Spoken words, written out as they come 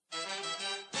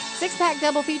Six Pack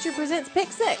Double Feature presents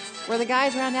Pick Six, where the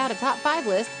guys round out a top 5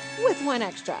 list with one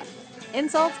extra.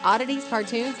 Insults, oddities,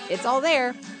 cartoons, it's all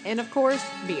there. And of course,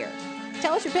 beer.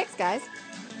 Tell us your picks, guys.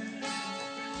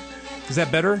 Is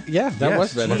that better? Yeah, that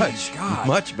was better.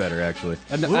 Much better, actually.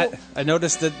 I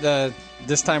noticed that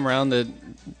this time around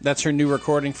that's her new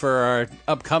recording for our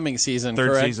upcoming season. Third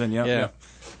correct? season, yep, yeah. yep.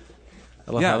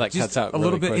 I love how that just cuts out a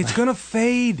little really bit. quick. It's gonna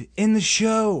fade in the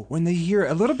show when they hear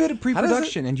a little bit of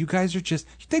pre-production, and you guys are just.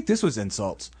 You think this was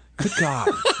insults? Good God!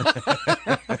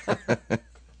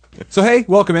 So hey,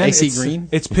 welcome in. AC Green?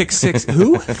 It's Pick Six.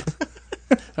 Who?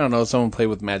 I don't know. Someone played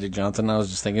with Magic Johnson. I was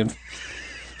just thinking.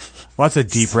 Well, that's a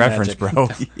deep It's reference,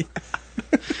 magic.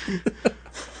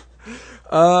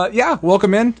 bro. Yeah,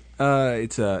 welcome in.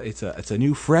 It's a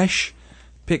new fresh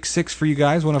Pick Six for you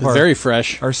guys. One of our Very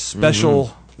fresh. our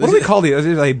special. What do we call these? Is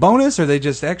it a bonus? Or are they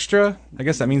just extra? I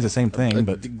guess that means the same thing.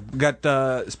 But we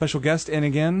got special guest in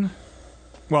again.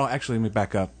 Well, actually, let me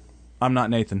back up. I'm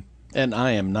not Nathan. And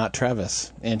I am not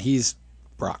Travis. And he's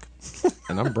Brock.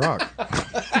 And I'm Brock.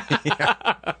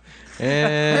 Yeah.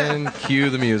 And cue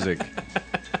the music.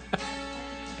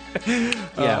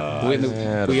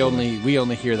 Yeah. We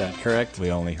only hear that, correct?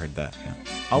 We only heard that. Yeah.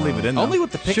 I'll leave it in. Though. Only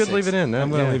with the pick Should six. leave it in. I'm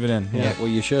going to leave it in. Yeah, well,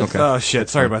 you should. Okay. Oh shit!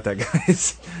 Sorry about that,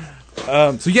 guys.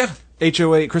 So yeah,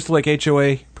 HOA, Crystal Lake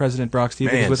HOA President Brock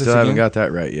Stevens Man, with us still again. haven't got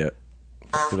that right yet.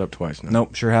 Put up twice now.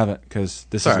 Nope, sure haven't, because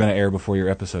this is Sorry. going to air before your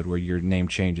episode, where your name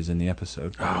changes in the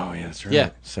episode. Oh, yeah, that's right. Yeah.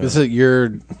 So, This is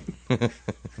your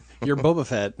Boba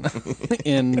Fett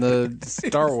in the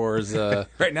Star Wars.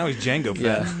 Right now he's Django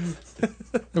Fett. Yeah.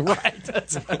 Right.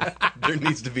 That's there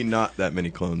needs to be not that many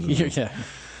clones. In there. yeah.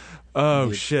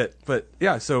 Oh shit! But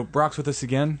yeah, so Brock's with us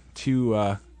again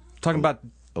to talking about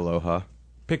Aloha.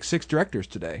 Pick Six directors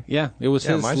today. Yeah, it was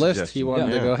Yeah, his my list. suggestion. He wanted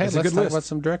Yeah. to go, hey, It's a let's good talk list. about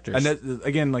some directors. And that,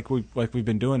 again, like we've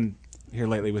been doing here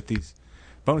lately with these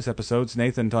bonus episodes,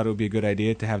 Nathan thought it would be a good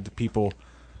idea to have the people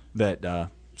that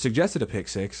suggested a Pick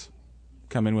Six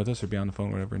come in with us or be on the phone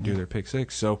or whatever and do their Pick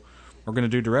Six. So we're going to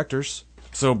do directors.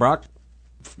 So Brock,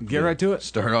 get right to it.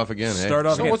 Start off again. Start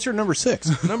off so again. what's your number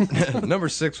 6? Number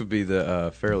 6 would be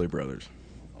the Farrelly brothers.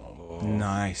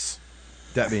 Nice.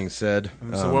 That being said,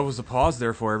 So what was the pause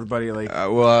there for? Everybody like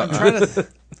well,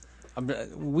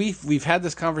 We've had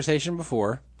this conversation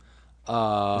before.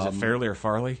 is it Fairley or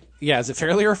Farley? Yeah, is it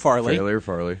Fairley or Farley? Farrelly or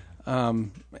Farley.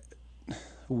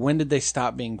 When did they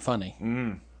stop being funny?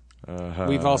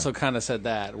 We've also kind of said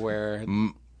that, where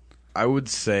I would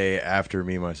say after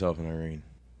Me, Myself, and Irene.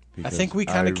 I think we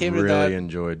kinda came to really that-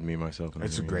 enjoyed Me, Myself, and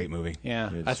It's a Irene. great movie.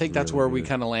 yeah, It's I think that's really where we good.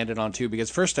 kind of landed on too.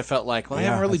 Because first I felt like, well, they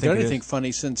Yeah, haven't really I think done it anything is.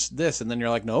 funny since this, and then you're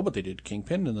like, no, but they did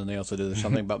Kingpin, and then they also did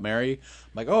something about Mary. I'm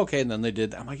like, oh, okay, and then they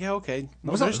did. I'm like, yeah, okay.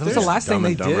 No, What was there's- the last thing Dumb they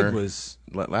and Dumber. did was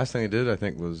Last thing they did, I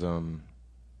think, was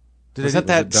Was that that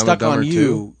Dumb and Stuck Dumber on 2?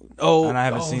 You? Oh, And I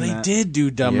haven't seen they that. did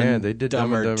do Dumb Yeah, and they did Dumb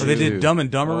Dumber. and so Dumber they too. did Dumb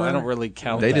and Dumber. Oh, I don't really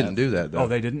count They that. didn't do that, though. Oh,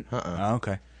 they didn't. Oh,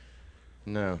 okay.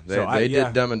 No, they So they yeah.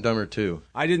 did Dumb and Dumber 2.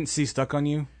 I didn't see Stuck on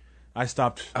You. I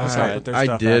stopped. I stopped Alright. with their I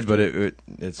stuff did, after. but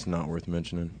it's not worth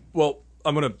mentioning. Well,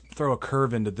 I'm going to throw a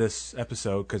curve into this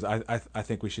episode because I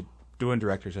think we should, doing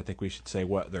directors, I think we should say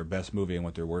what their best movie and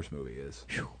what their worst movie is.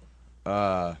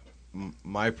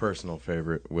 My personal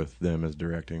favorite with them as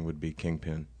directing would be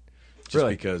Kingpin. Just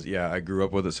Really? because, I grew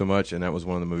up with it so much, and that was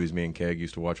one of the movies me and Keg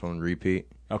used to watch on repeat.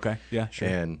 Okay, yeah, sure.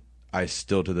 And I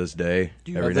still, to this day,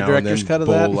 you every have the now and then, director's cut of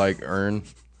bull that?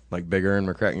 like Big Earn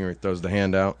McCracken throws the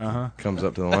hand out, comes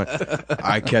up to the line.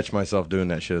 I catch myself doing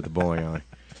that shit at the bowling alley.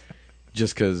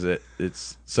 Just because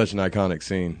it's such an iconic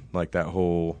scene, like that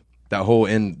whole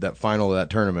end, that final of that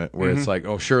tournament, where it's like,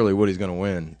 oh, surely Woody's going to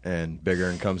win, and Big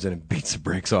Earn comes in and beats the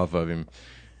brakes off of him,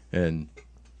 and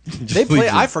just They play.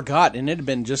 leaves I him- forgot, and it had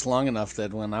been just long enough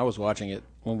that when I was watching it,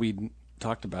 when we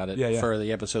talked about it Yeah, yeah. for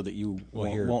the episode that you will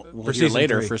hear- we'll for hear season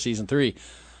later 3. for season 3,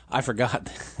 I forgot.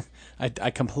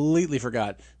 I completely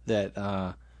forgot that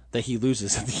that he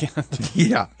loses at the end.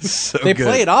 Yeah, so They good.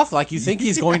 play it off like you think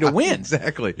he's going to win.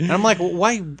 Exactly. And I'm like, well,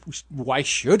 why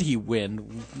should he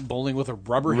win bowling with a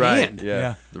rubber Right. hand?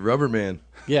 Yeah. The Rubber Man.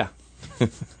 Yeah.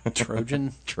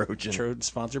 Trojan. Trojan.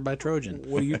 Sponsored by Trojan.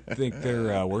 What do you think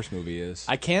their worst movie is?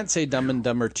 I can't say Dumb and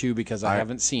Dumber 2 because I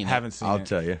haven't seen it. haven't seen I'll it.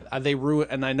 tell you. They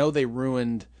ruined, and I know they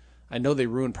ruined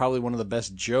probably one of the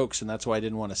best jokes, and that's why I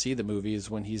didn't want to see the movie. Is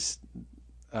when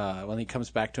when he comes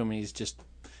back to him, and he's just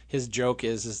his joke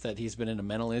is that he's been in a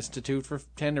mental institute for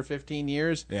 10 or 15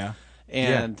 years. Yeah.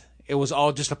 and it was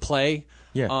all just a play.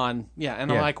 Yeah. And Yeah. I'm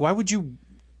like, why would you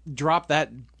drop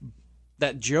that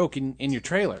joke in your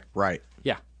trailer? Right.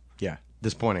 Yeah, Yeah.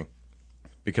 Disappointing.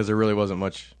 Because there really wasn't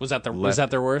much. was that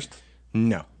left. their worst?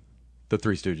 No. The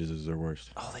Three Stooges is their worst.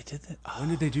 Oh, they did that. When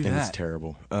did they do And that? it's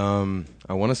terrible.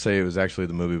 I want to say it was actually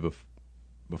the movie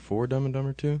before Dumb and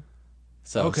Dumber 2.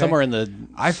 So Okay. somewhere in the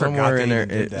I forgot Somewhere they in there,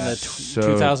 even did it's that. so-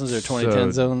 2000s or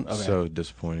 2010 zone? Okay. So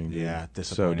disappointing. Dude. Yeah, So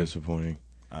disappointing. disappointing.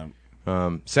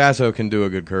 Um, Sasso can do a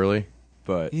good curly,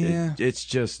 but Yeah.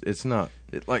 it's not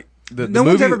like the no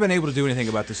movie, one's ever been able to do anything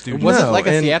about the Stooges. was it No, like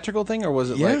a and- theatrical thing, or was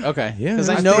it Yeah, like okay? yeah, Because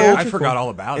I it's know I forgot all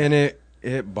about it. and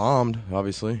it bombed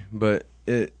obviously, but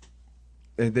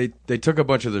they took a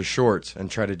bunch of the shorts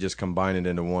and tried to just combine it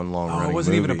into one long running Oh, it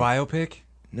wasn't even a movie. biopic?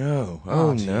 No. Oh,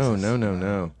 Oh, Jesus.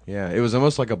 no. Yeah, it was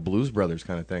almost like a Blues Brothers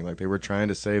kind of thing. Like they were trying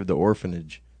to save the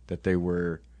orphanage that they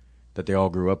all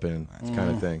grew up in,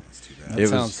 kind of thing. That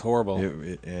sounds horrible.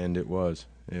 And it was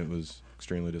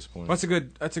extremely disappointing. That's a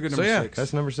good number so yeah, 6.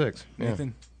 that's number 6. Yeah.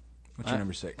 Nathan, what's your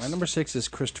number 6? My number 6 is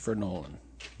Christopher Nolan.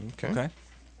 Okay. Okay.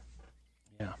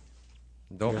 Yeah.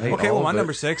 Don't hate Okay, all well, my of it.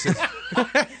 number 6 is...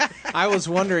 I was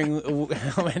wondering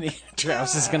how many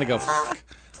Travis is going to go.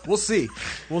 We'll see.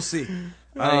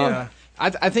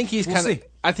 I think he's We'll kind of. see.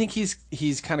 I think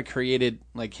he's kind of created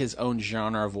like his own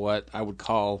genre of what I would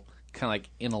call kind of like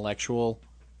intellectual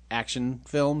action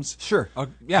films. Sure.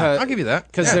 Yeah. I'll give you that.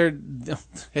 Because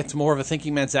it's more of a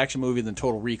thinking man's action movie than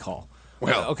Total Recall.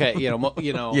 Well, Okay, you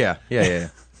know. Yeah.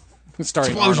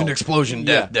 Starring Arnold. explosion,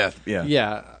 Yeah. death. Yeah.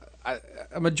 Yeah,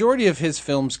 a majority of his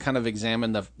films kind of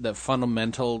examine the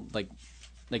fundamental like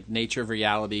nature of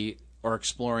reality, or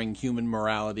exploring human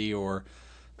morality, or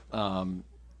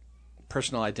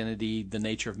personal identity, the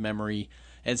nature of memory,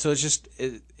 and so it's just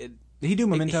Did he do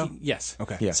Memento? yes.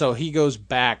 Okay. Yeah. So he goes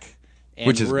back and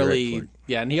Which is a great really, flick.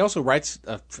 yeah, and he also writes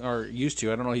or used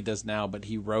to. I don't know what he does now, but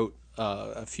he wrote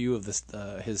a few of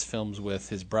his films with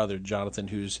his brother Jonathan,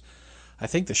 who's I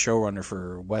think the showrunner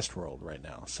for Westworld right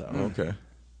now. So Okay.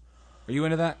 Are you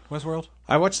into that, Westworld?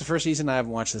 I watched the first season. I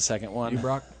haven't watched the second one. You,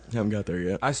 Brock? Haven't got there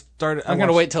yet. I started... I'm going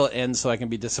to wait till it ends so I can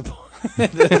be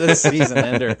disappointed. The season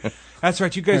ender. That's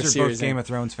right. You guys Or are both series Game end. of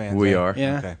Thrones fans. We eh? are.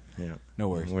 Yeah. Okay. Yeah. No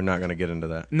worries. We're not going to get into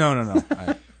that. No.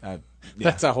 Yeah.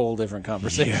 That's a whole different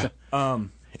conversation.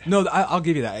 No, I'll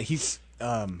give you that. He's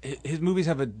his movies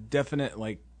have a definite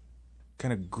like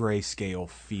kind of grayscale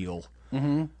feel.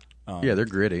 Yeah, they're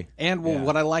gritty. And Yeah.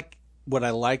 what I like But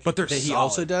they're that he solid.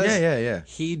 also does. Yeah.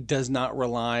 He does not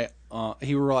rely.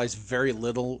 He relies very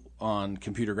little on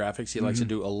computer graphics. He likes to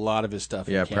do a lot of his stuff.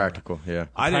 Yeah, in camera. practical. Yeah.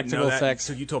 I didn't know Practical that. effects.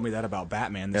 So you told me that about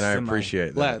Batman. The And I semi-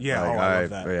 appreciate that. Yeah, Like, I love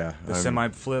that. Yeah. The I'm- semi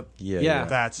flip. Yeah.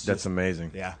 That's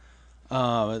amazing. Yeah.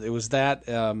 It was that.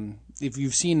 If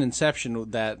you've seen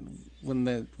Inception, that when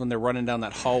they're running down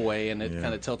that hallway and it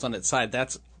kind of tilts on its side,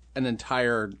 that's an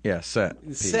entire Yeah, set.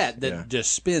 piece. set that Yeah.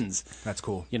 just spins. That's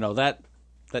cool. You know that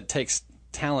takes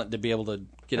talent to be able to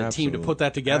get a team to Absolutely. put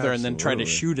that together and then try to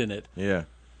Absolutely. shoot in it. Yeah.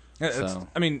 It's-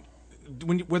 I mean,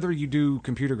 whether you do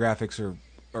computer graphics or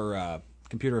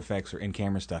computer effects or in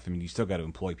camera stuff, I mean, you still got to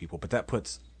employ people. But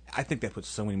I think that puts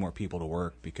so many more people to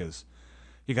work because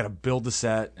you got to build the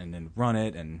set and then run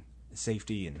it and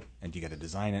safety and you got to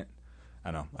design it.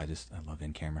 I don't know. I love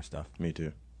in camera stuff. Me too.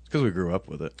 It's because we grew up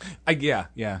with it.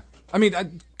 Yeah. I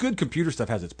mean, good computer stuff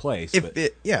has its place. but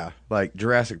Like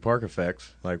Jurassic Park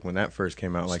effects, like when that first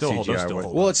came out, like Still CGI. hold- those still was-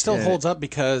 hold Well, it still Yeah. holds up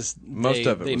because Most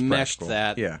of it they was meshed practical.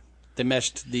 that. Yeah. They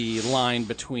meshed the line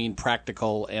between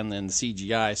practical and then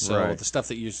CGI. So Right. the stuff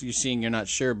that you're seeing, you're not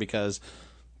sure because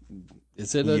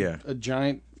is it Yeah. a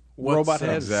giant What's- robot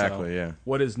head? Exactly. So Yeah.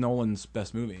 what is Nolan's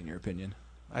best movie in your opinion?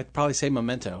 I'd probably say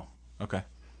Memento. Okay.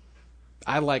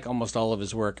 I like almost all of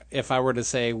his work. If I were to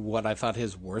say what I thought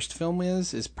his worst film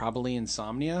is probably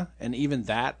Insomnia, and even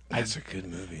that, That's a good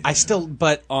movie. I still,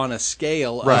 but on a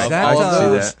scale Right. of That, all uh, of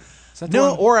those. Is that the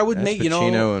No, one? or I would That's make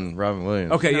Pacino and Robin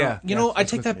Williams. Okay, yeah. I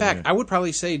take that back. I would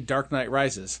probably say Dark Knight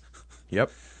Rises.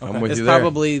 Yep. I'm with It's you there.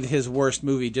 probably his worst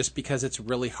movie, just because it's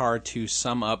really hard to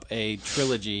sum up a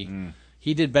trilogy.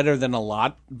 He did better than a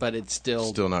lot, but it's still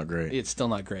Still not great. It's still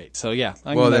not great. So yeah,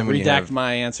 I'm Well, going then to when you redact have-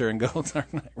 my answer and go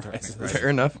Dark Knight Rises Fair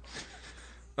enough.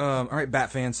 All right,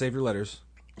 Bat fans, save your letters.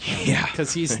 Yeah.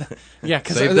 because he's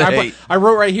because Save the hate. I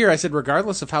wrote right here. I said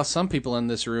regardless of how some people in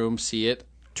this room see it,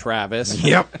 Travis.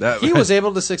 Yep. He was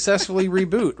able to successfully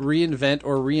reboot, reinvent,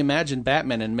 or reimagine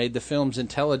Batman and made the films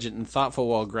intelligent and thoughtful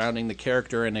while grounding the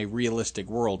character in a realistic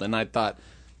world. And I thought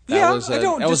that was I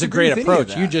don't that was a disagree great with any of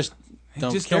approach. that. You just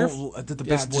don't just care. don't. The It's Bat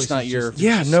just voice not is your. just-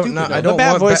 Yeah, no, no, I The don't Bat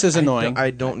want voice Bat- is annoying.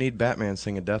 I don't need Batman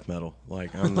singing death metal.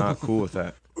 Like, I'm not cool with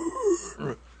that.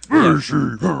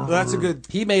 Well, that's a good.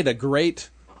 He made a great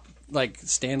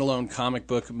standalone comic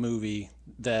book movie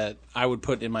that I would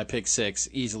put in my pick 6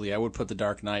 easily. I would put The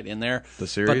Dark Knight in there. The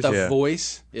series, but the yeah.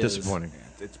 voice is Disappointing.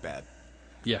 It's bad.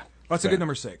 Yeah. Well, that's a good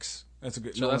number 6. That's a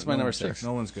good. So that's my number 6.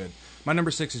 Nolan's good. My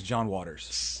number 6 is John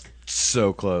Waters.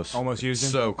 So close. Almost used him.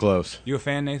 So close. You a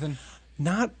fan, Nathan?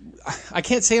 I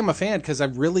can't say I'm a fan because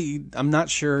I'm not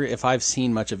sure if I've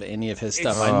seen much of any of his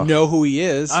stuff. I know who he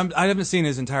is. I haven't seen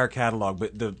his entire catalog,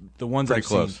 but the ones Pretty I've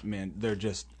close. seen, man, they're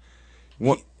just.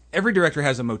 What? Every director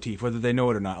has a motif, whether they know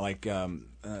it or not. Like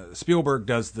Spielberg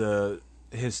does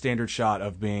his standard shot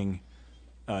of being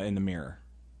in the mirror,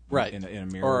 right. In a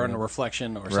mirror, or in a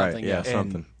reflection or Right, something. yeah. And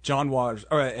something. John Waters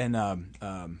and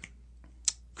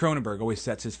Cronenberg always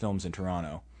sets his films in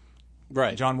Toronto.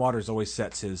 Right. John Waters always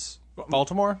sets his.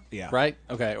 Baltimore? Yeah. Right?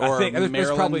 Okay. I Or think there's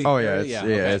Maryland? probably- Oh yeah,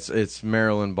 okay. it's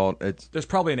Maryland. It's There's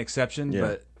probably an exception,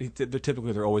 Yeah. but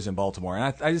they're always in Baltimore,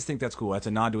 and I just think that's cool. That's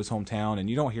a nod to his hometown, and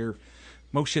you don't hear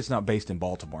most shit's not based in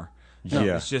Baltimore. No,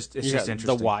 Yeah. it's just You got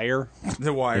interesting. The Wire.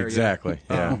 The Wire, yeah. exactly.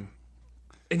 Yeah.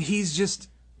 And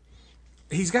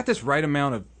he's got this right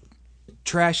amount of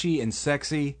trashy and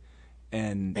sexy,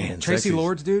 and Man, Tracy sexy's-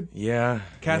 Lords, dude. Yeah.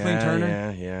 Kathleen yeah,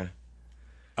 Turner? Yeah.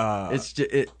 It's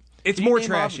just, it. It's Can you more name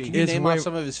trashy. Can you It's name way- off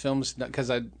some of his films? Because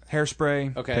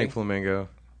Hairspray. okay. Pink Flamingo.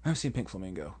 I haven't seen Pink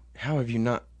Flamingo. How have you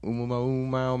not?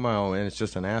 Mile, and it's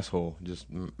just an asshole just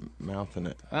mouthing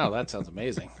it. Oh, that sounds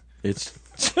amazing. It's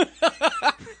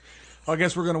I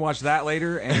guess we're gonna watch that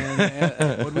later.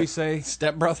 And what did we say?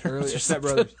 Step Brothers. Earlier? Step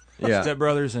Brothers. Yeah. Step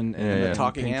Brothers and yeah. the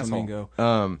Talking Pink asshole.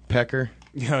 Flamingo. Pecker.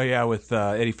 Oh yeah, with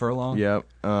Eddie Furlong. Yep.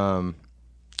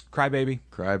 Crybaby.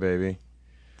 Crybaby.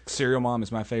 Serial Mom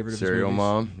is my favorite of his Serial movies.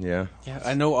 Mom. Yeah. Yeah,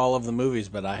 I know all of the movies,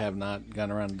 but I have not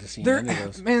gone around to see any of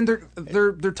those. Man,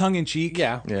 they're tongue in cheek.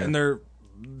 Yeah. Yeah. And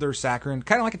they're saccharine,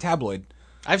 kind of like a tabloid.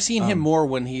 I've seen him more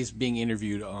when he's being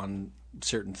interviewed on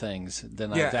certain things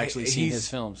than Yeah, I've actually seen he's- his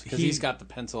films because he- he's got the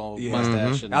pencil Yeah.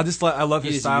 mustache. And I love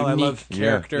his he's style. a I unique love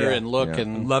character Yeah. and look Yeah.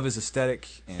 and love his aesthetic.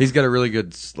 And, He's got a really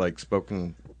good like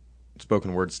spoken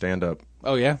word stand up.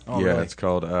 oh yeah. Oh, yeah, really? it's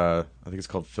called I think it's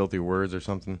called Filthy Words or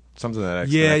something. Something that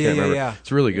actually Yeah, I yeah, can't yeah, remember. yeah.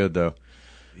 It's really good though.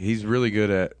 He's really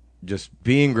good at just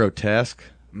being grotesque,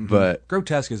 but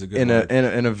grotesque is a good in word.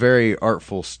 a very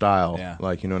artful style. Yeah.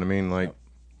 Like you know what I mean? Like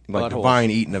Buttholes.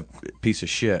 Divine eating a piece of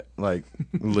shit, like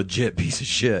legit piece of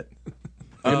shit.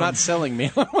 You're not selling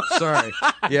me. Sorry.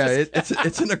 Yeah,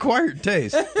 it's an acquired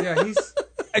taste. yeah, he's.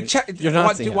 You're not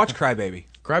watch, seeing it. watch Crybaby.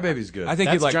 Crybaby's good. I think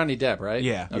That's you'd like. Johnny Depp, right?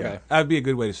 Yeah. Okay. That'd be a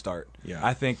good way to start. Yeah.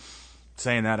 I think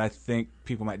saying that, I think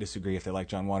people might disagree if they like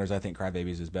John Waters. I think Crybaby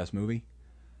is his best movie.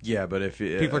 yeah, but if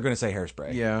People are going to say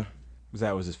Hairspray. yeah, because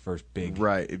that was his first big.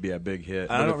 right, it'd be a big hit.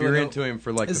 I But don't if you're really know- into him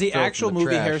for like Is the the filth and actual the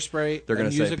movie trash, Hairspray they're a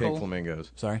gonna say musical? Pink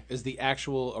Flamingos. Sorry. Is the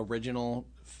actual original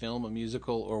film a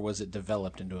musical, or was it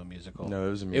developed into a musical? No, it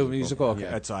was a It musical. was a musical. Okay.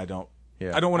 That's I don't.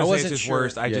 Yeah. I don't want I to say it's wasn't his sure.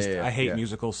 worst. I Yeah, just yeah, I hate yeah.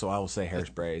 musicals, so I will say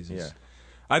Hairspray. Is Yeah.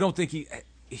 I don't think he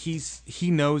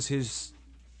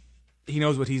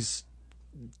knows what he's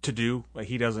to do. Like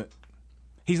he doesn't.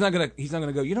 He's not gonna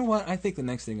go. You know what? I think the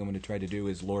next thing I'm going to try to do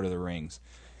is Lord of the Rings.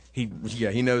 He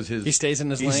He knows his. He stays in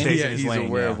his He lane. stays- yeah, in his he's lane,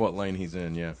 aware yeah. of what lane he's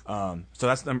in. Yeah. so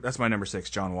that's my number 6,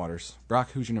 John Waters.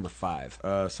 Brock, who's your number 5?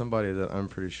 Somebody that I'm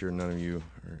pretty sure none of you.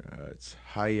 It's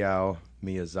Hayao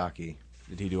Miyazaki.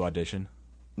 Did he do Audition?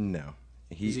 No,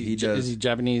 Is he does. Is he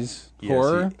Japanese yes,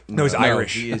 horror? No, he's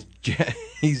Irish. He is.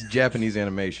 He's Japanese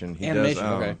animation. He Animation,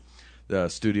 does. okay. The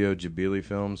Studio Ghibli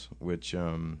films, which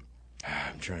I'm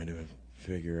trying to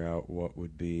figure out what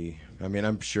would be. I mean,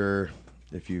 I'm sure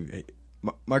if you.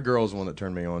 My girl's the one that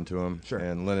turned me on to him. Sure.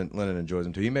 And Lennon enjoys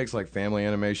him too. He makes like family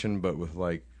animation, but with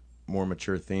like more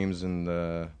mature themes and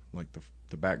the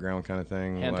background kind of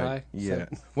thing. Hentai? Like, yeah.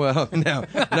 Well,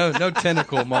 no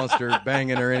tentacle monster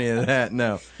banging or any of that.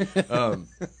 No.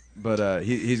 But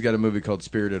he's got a movie called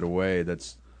Spirited Away.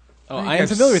 That's Oh, I am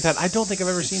familiar with that. I don't think I've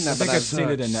ever seen that. I think but I've seen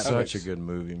it in Netflix. such a good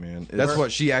movie, man. That's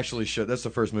what she actually showed. That's the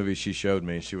first movie she showed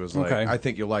me. She was like, Okay. "I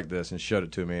think you'll like this," and showed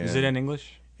it to me. Is it in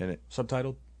English? And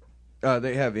Subtitled?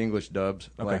 they have English dubs,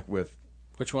 like with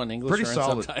Which one? English pretty or in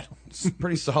solid, subtitles?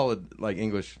 pretty solid like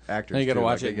English actors. No, you got to too.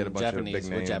 watch Like, it they get a in bunch Japanese of big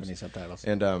with names. Japanese subtitles.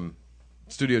 And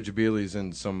Studio Ghibli's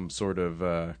in some sort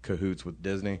of cahoots with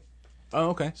Disney.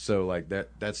 Oh, okay. So like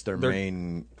that's their They're-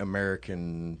 main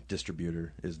American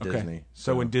distributor is Okay. Disney.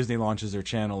 So when Disney launches their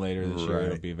channel later this year, Right.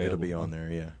 it'll be available. It'll be on there,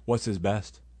 yeah. What's his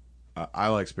best? I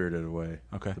like Spirited Away.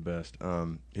 Okay. The best.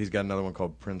 He's got another one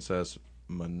called Princess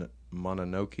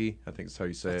Mononoke. I think that's how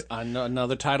you say it.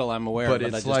 Another title I'm aware But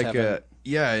of, but I it's just like haven't.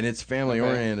 yeah, and it's family Okay.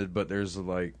 oriented, but there's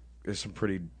some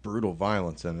pretty brutal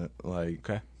violence in it. Like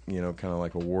Okay. kind of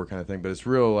like a war kind of thing. But it's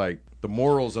real like the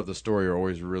morals of the story are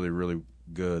always really, really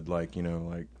good. Like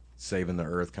like saving the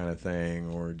earth kind of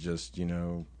thing, or just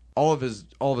all of his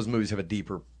movies have a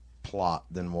deeper plot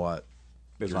than what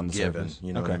Is you're on the given. surface.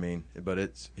 You know Okay. what I mean?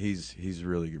 But he's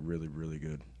really, really, really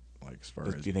good. Like as far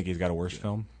Do as you think he's got a worse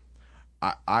film?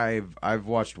 I've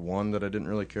watched one that I didn't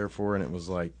really care for, and it was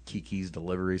like Kiki's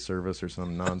Delivery Service or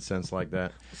some nonsense like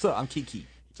that. So I'm Kiki.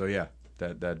 So yeah,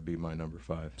 that'd be my number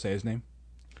 5. Say his name.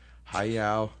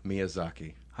 Hayao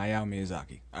Miyazaki. Hayao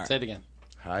Miyazaki. All right. Say it again.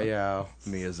 Hayao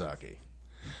Miyazaki.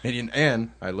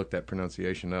 And I looked that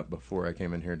pronunciation up before I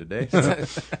came in here today. So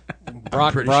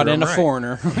Brought pretty sure in I'm a right.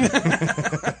 foreigner.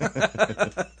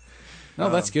 No,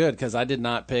 that's good because I did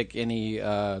not pick any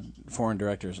foreign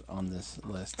directors on this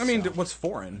list. I mean, so. what's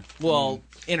foreign? Well,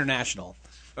 international,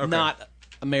 not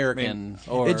American.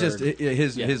 or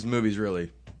his movies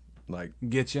really like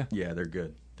Get you? yeah, they're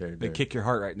good. They They're kick your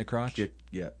heart right in the crotch.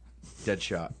 yeah, dead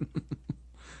shot.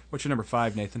 What's your number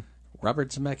 5, Nathan? Robert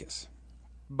Zemeckis.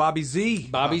 Bobby Z.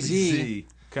 Bobby Z.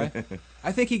 Okay.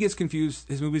 I think he gets confused.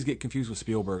 His movies get confused with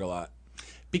Spielberg a lot.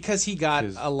 Because he got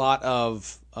a lot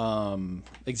of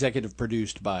executive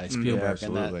produced by Spielberg, Yeah,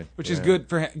 absolutely. Which is good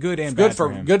for good and and bad that,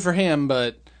 for him. good for him.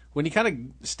 But when he kind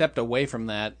of stepped away from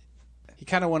that, he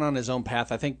kind of went on his own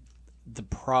path. I think the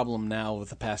problem now with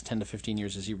the past 10 to 15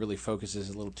 years is he really focuses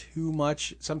a little too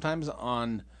much sometimes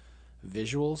on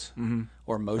visuals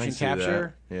or motion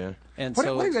capture. Yeah. And What,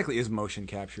 so what exactly is motion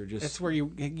capture? Just it's where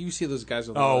you see those guys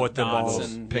with with the dots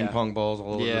balls. and Ping pong balls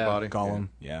all over the body. Gollum.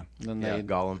 Yeah. Then Yeah, they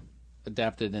Gollum.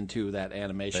 adapted into that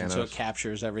animation, so it Thanos.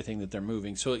 captures everything that they're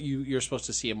moving. So you're supposed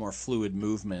to see a more fluid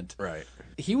movement. Right.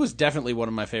 He was definitely one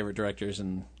of my favorite directors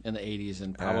in the 80s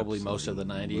and probably most of the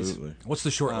 90s. Absolutely. What's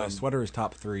the short list? What are his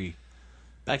top 3?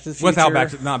 Back to the Future. Without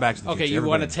not Back to the Okay, Future. you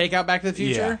want to everybody. take out Back to the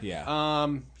Future? Yeah.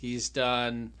 He's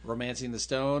done Romancing the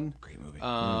Stone. Great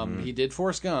movie. He did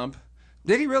Forrest Gump.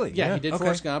 Did he really? Yeah, he did okay.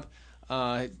 Forrest Gump.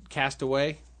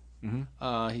 Castaway.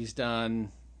 He's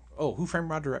done. Oh, Who Framed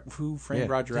Roger Rabbit? Did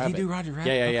he do Roger Rabbit?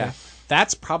 Yeah. Okay.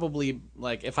 That's probably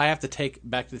like if I have to take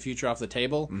Back to the Future off the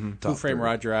table, Who Top Framed 3.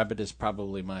 Roger Rabbit is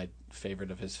probably my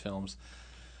favorite of his films.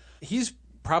 He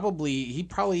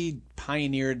probably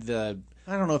pioneered the.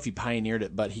 I don't know if he pioneered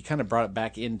it, but he kind of brought it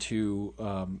back into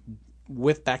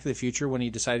with Back to the Future when he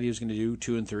decided he was going to do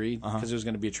 2 and 3 because it was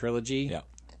going to be a trilogy. Yeah.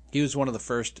 He was one of the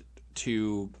first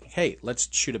to, hey, let's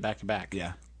shoot it back to back.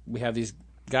 Yeah. We have these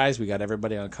guys, we got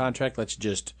everybody on contract, let's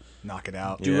just Knock it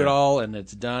out. do it all and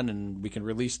it's done and we can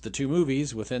release the 2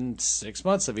 movies within 6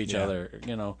 months of each other,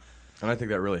 you know. And I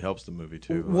think that really helps the movie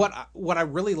too. What I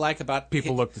really like about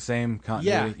People look the same.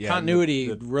 Continuity.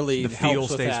 continuity really the feel helps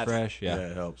with stays that. fresh. yeah, Yeah.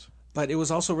 it helps. But it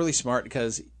was also really smart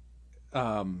because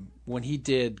when he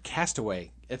did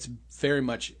Castaway, it's very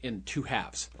much in 2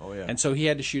 halves. Oh, yeah. And so he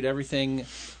had to shoot everything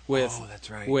with that's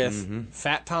right. with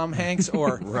fat Tom Hanks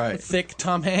or Right. thick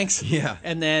Tom Hanks. Yeah.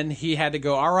 And then he had to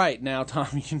go, all right, now Tom,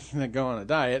 you need to go on a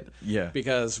diet. Yeah.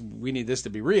 Because we need this to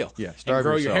be real. Yeah, And starve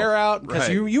grow your yourself. hair out. Because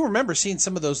Right. you remember seeing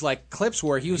some of those like clips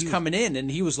where he was coming in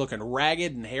and he was looking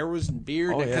ragged and hair was and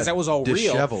beard Oh, because yeah. that was all real.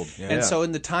 Disheveled. Yeah. And so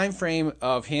in the time frame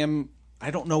of him,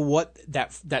 I don't know what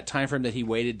that time frame that he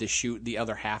waited to shoot the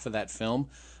other half of that film,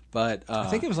 but I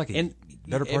think it was like a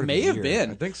better part it of may a have year.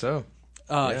 been. I think so.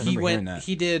 He remember hearing went. that.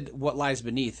 He did What Lies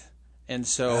Beneath, and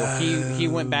so he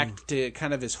went back to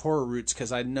kind of his horror roots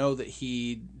because I know that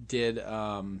he did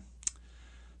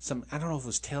some. I don't know if it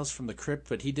was Tales from the Crypt,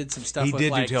 but he did some stuff. He with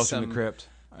did like do Tales some, from the Crypt.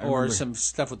 I or remember. some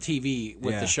stuff with TV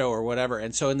with Yeah. the show or whatever.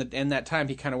 And so in that time,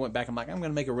 he kind of went back. I'm like, I'm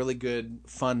going to make a really good,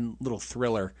 fun little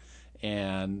thriller.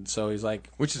 And so he's like,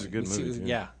 Which is a good movie, too.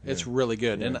 Yeah, it's really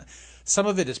good. And some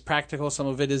of it is practical, some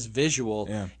of it is visual,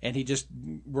 Yeah. and he just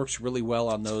works really well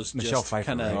on those. Michelle just Pfeiffer,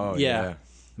 kind of, right? Oh, yeah, yeah.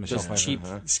 Michelle those Pfeiffer. cheap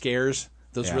scares.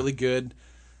 Those Yeah. really good.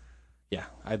 Yeah,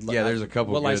 Yeah, there's a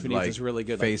couple What Lies good Beneath like is really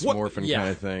good. face Like, morphing yeah. kind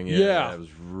of thing. Yeah, Yeah. it was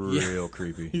real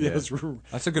creepy. Yeah, Yeah. it's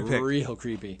That's a good pick. real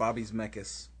creepy. Bobby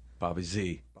Zemeckis. Bobby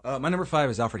Z. My number 5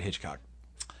 is Alfred Hitchcock.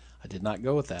 I did not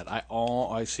go with that.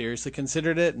 I seriously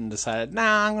considered it and decided,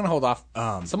 nah, I'm going to hold off.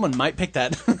 Someone might pick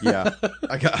that. Yeah,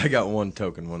 I got one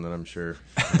token one that I'm sure.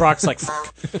 Brock's like,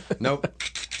 fuck. Nope,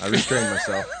 I restrained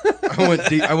myself.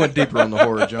 I went deeper on the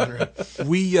horror genre.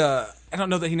 I don't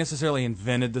know that he necessarily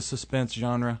invented the suspense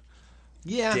genre.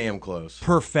 Yeah. Damn close.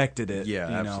 Perfected it. Yeah,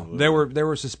 you know. absolutely. There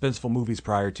were suspenseful movies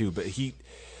prior to, but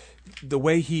the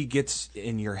way he gets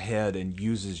in your head and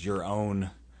uses your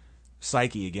own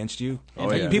psyche against you.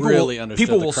 And he People really will, understood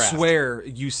people the will craft. swear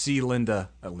you see Linda.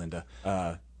 I was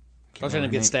trying to her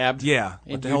get name. stabbed. Yeah.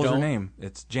 What And the you hell's her don't? name?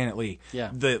 It's Janet Leigh.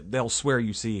 Yeah. They'll swear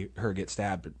you see her get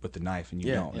stabbed with the knife and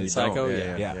you don't. in You Psycho, don't.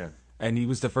 yeah. Yeah. And he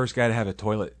was the first guy to have a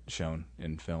toilet shown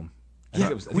in film. I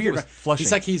think it was Flushing.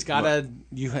 He's like he's got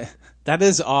that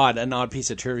is an odd piece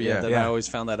of trivia Yeah. that Yeah. I always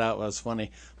found that out was funny.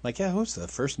 I'm like, yeah, who's the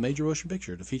first major motion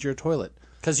picture to feature a toilet?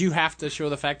 Because you have to show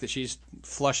the fact that she's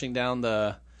flushing down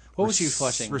the. What was she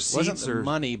flushing? Receipts It wasn't the or-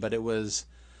 money, but it was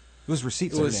It was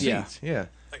receipts. It was, everything. yeah.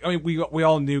 Yeah. I mean, we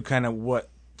all knew kind of what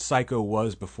Psycho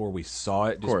was before we saw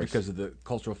it, just course. because of the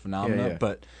cultural phenomena. Yeah.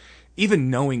 But even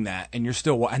knowing that, and you're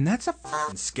still, and that's a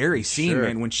fucking scary scene, Sure.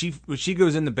 man. When she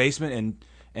goes in the basement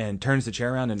and turns the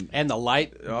chair around and And the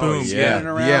light Boom. spinning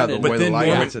around. Yeah, the and- way but the then light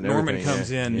Norman, hits and Norman everything,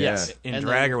 comes yeah. in Yes. in And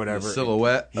drag then or whatever. The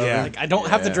silhouette. of Yeah. it. like, I don't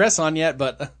have the Yeah. dress on yet,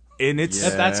 but And it's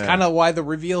that's kind of why the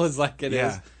reveal is like it is.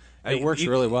 yeah. It works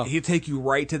really well. He'll take you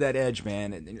right to that edge,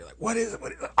 man, and then you're like, "What is it?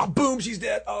 What is it? Oh, boom, she's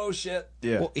dead. Oh shit."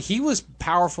 Yeah. Well, he was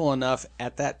powerful enough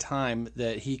at that time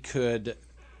that he could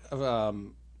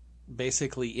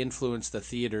basically influence the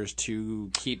theaters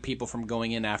to keep people from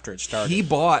going in after it started. He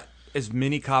bought as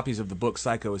many copies of the book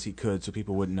Psycho as he could, so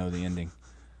people wouldn't know the ending.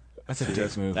 That's a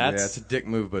dick move. That's- Yeah, it's a dick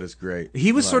move, but it's great.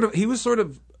 He was sort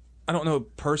of. I don't know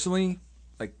personally,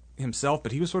 like himself,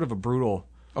 but he was sort of a brutal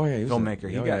Oh yeah, he was filmmaker.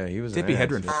 he was an Tippi ass,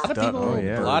 Hedren yeah. fucked a lot of up. people, Oh,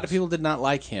 yeah. a lot of people did not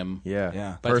like him. Yeah,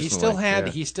 Yeah. But he still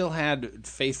Personally, had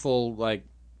faithful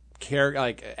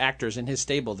actors in his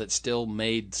stable that still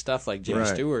made stuff like Jimmy Right.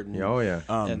 Stewart. And, Yeah, oh yeah.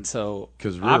 and so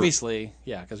 'cause obviously,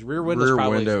 because Rear Window Rear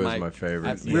probably Window is is my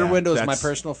favorite. Rear Yeah, Window is my that's-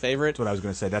 personal favorite. That's what I was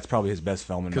going to say. That's probably his best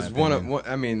film in my Because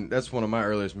opinion. that's one of my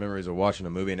earliest memories of watching a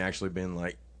movie and actually being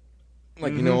like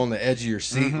you know, on the edge of your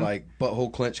seat, like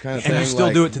butthole clench kind of And thing. you still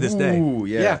like, do it to this day. Ooh,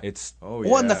 yeah. Yeah. It's Oh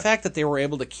yeah. Well, and the fact that they were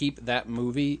able to keep that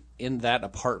movie in that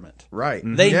apartment. right.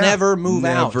 They Yeah. never move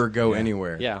out. Never go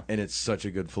anywhere. Yeah. And it's such a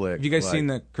good flick. have you guys Like, seen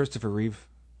the Christopher Reeve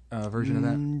version of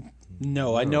that?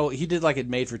 No, I know he did like a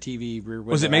made-for-TV Rear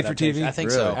Window. Was it made for adaptation. TV? I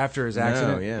think Really? so. After his No,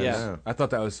 accident? yeah. Yeah. No. I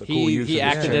thought that was a cool use He of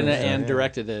his acted in it character. and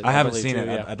directed it. I haven't believe, seen too, it.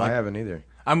 yeah. I'd I like, haven't either.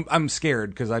 I'm scared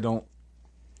because I don't.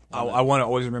 I want to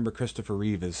always remember Christopher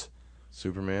Reeve as.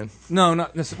 Superman. No,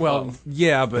 not necessarily. Well,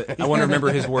 yeah, but I want to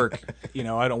remember his work. You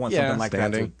know, I don't want Yeah. something like that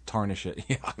Standing. to tarnish it.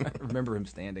 Yeah, I remember him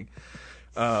standing.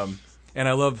 And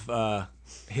I love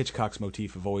Hitchcock's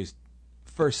motif of always,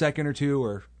 for a second or two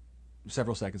or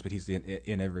several seconds, but he's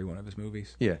in every one of his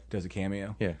movies. Yeah. Does a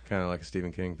cameo. Yeah, kind of like a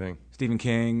Stephen King thing. Stephen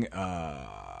King,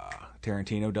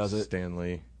 Tarantino does it.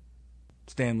 Stanley.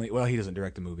 Stanley, well, he doesn't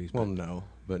direct the movies. But Well, no,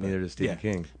 but neither does Stephen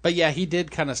yeah. King. But yeah, he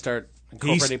did kind of start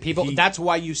incorporating people. he- That's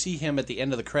why you see him at the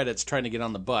end of the credits trying to get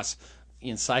on the bus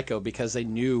in Psycho, because they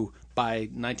knew by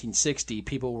 1960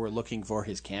 people were looking for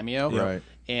his cameo. Right.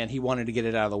 And he wanted to get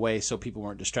it out of the way so people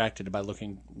weren't distracted by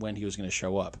looking when he was going to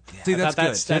show up. See, I that's thought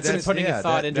good. That's him putting a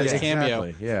thought into his cameo.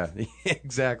 Exactly. Yeah,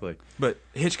 exactly. But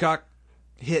Hitchcock,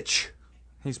 he's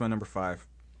my number 5.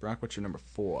 Brock, what's your number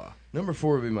 4? Number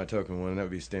 4 would be my token one, and that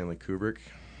would be Stanley Kubrick.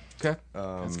 Okay.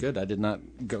 That's good. I did not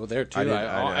go there too. I did-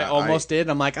 I almost did.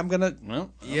 I'm like, I'm gonna.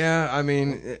 Well, Yeah, I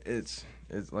mean, it's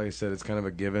like I said, it's kind of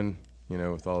a given, you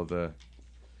know, with all the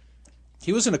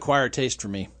he was an acquired taste for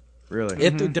me. really.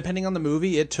 It depending on the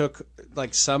movie, it took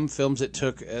like some films. It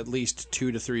took at least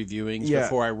 2 to 3 viewings Yeah.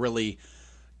 before I really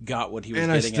got what he was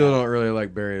And I getting still at. don't really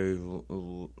like Barry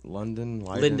Lyndon.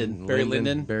 Barry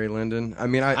Lyndon. Barry Lyndon. I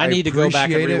mean, I need to go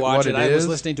back and appreciate rewatch what it. I was is.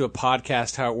 listening to a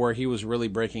podcast where he was really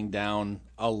breaking down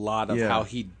a lot of Yeah. how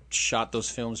he shot those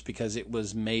films because it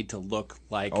was made to look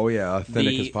like Oh yeah,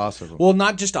 authentic as possible. Well,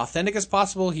 not just authentic as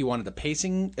possible. He wanted the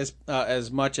pacing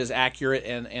as much as accurate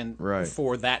and Right.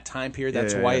 for that time period.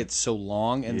 That's Yeah. why it's so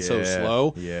long and so Yeah,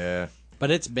 slow. Yeah, But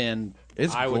it's been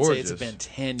It's I would say it's gorgeous. been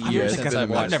 10 I years think since I've I've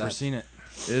watched never that. seen it.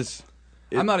 it's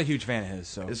I'm not a huge fan of his.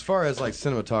 So as far as like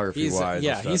cinematography He's wise.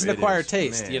 yeah, he's an acquired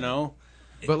taste, you know.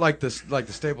 But like the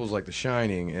staples, like The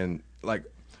Shining, and like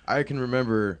I can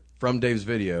remember from Dave's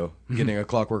video getting A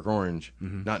Clockwork Orange,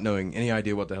 not knowing any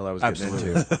idea what the hell I was getting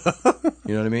into.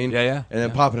 You know what I mean? Yeah, yeah. And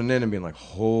then popping it in and being like,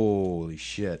 "Holy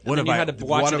shit!" And then you I- had to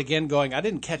watch what it if- again, going, I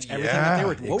didn't catch everything Yeah, that they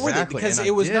were. What were they? exactly, Because and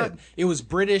it I was did. not. It was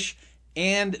British,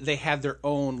 and they had their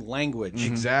own language.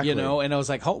 Exactly. You know, and I was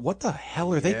like, oh, what the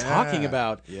hell are they talking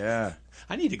about? Yeah.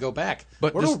 I need to go back.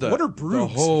 But what just are the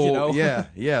broods? whole, you know,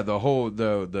 yeah, the whole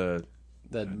the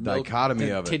the milk, dichotomy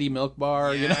the of it. titty milk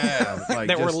bar. You know, Yeah, like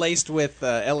that were just- laced with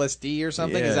LSD or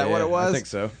something. Yeah, Is that what yeah, it was? I think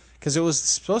so. Because it was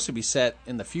supposed to be set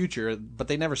in the future, but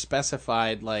they never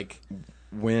specified like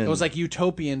When it was like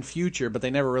utopian future, but they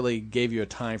never really gave you a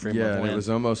time frame yeah, of and when. it was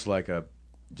almost like a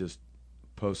just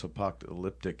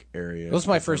post-apocalyptic area. It was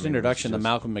my first I mean, it was introduction to just-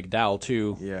 Malcolm McDowell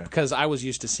too. Yeah. Because I was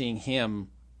used to seeing him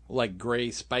like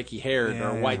gray, spiky haired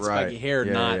or Yeah. white, Right. spiky haired,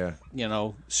 Yeah, not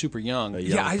yeah. super young. A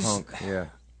Yeah, young I just- punk. Yeah,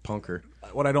 punker.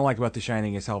 what I don't like about The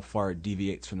Shining is how far it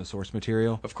deviates from the source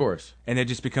material, Of course. and it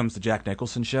just becomes the Jack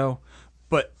Nicholson show.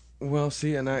 But Well,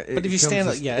 see, and But if you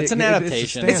stand- yeah, it's an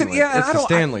adaptation. It's It's a- yeah, and I a don't-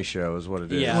 Stanley show, is what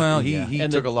it is. Yeah. Well, he yeah. he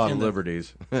And took the- a lot of and the-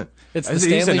 liberties. It's the he's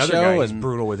Stanley another show, guy who's and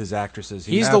brutal with his actresses.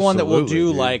 he's the one that will Absolutely, do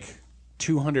dude. like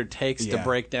 200 takes to Yeah.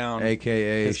 break down.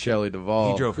 AKA Shelley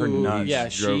Duvall. He drove her nuts. Yeah,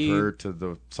 drove her to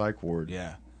the psych ward.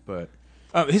 Yeah. But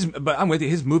But I'm with you.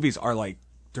 His movies are like,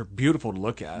 they're beautiful to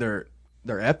look at. they're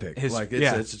epic. His- like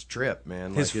yeah. it's a trip,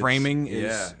 man. His Like, framing is-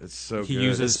 yeah, it's so he good.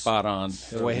 uses- Spot on.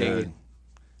 The way good. he,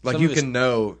 like some you of his- can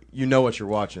know what you're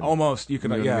watching. Almost. You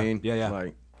can, You know yeah. what I mean? Yeah, yeah.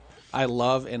 Like, I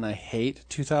love and I hate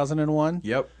 2001.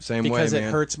 yep, same way, Because man.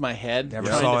 it hurts my head Never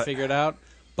trying saw to it. figure it out.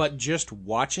 But just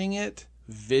watching it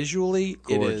visually,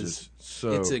 it Gorgeous. is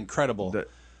So it's incredible. the-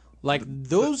 like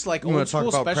those like you wanna old talk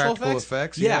school about special practical effects.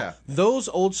 effects? Yeah, Yeah. those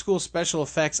old school special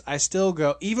effects. I still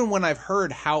go, even when I've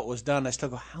heard how it was done, I still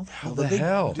go, how the hell did they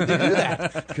hell did they do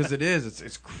that? Because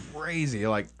it's crazy.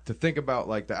 Like to think about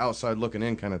like the outside looking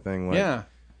in kind of thing. Like, Yeah.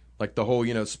 like the whole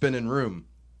spinning room.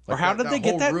 Or Like how did they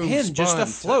get whole that room pin just to spun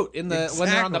float in the when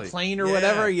they're on the Exactly. plane or Yeah,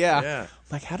 whatever? Yeah. yeah.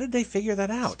 Like how did they figure that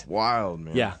out? Wild,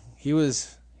 man. Yeah, he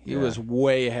was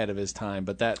way ahead of his time,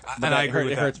 but that And I agree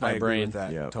with it that. hurts I my agree brain. with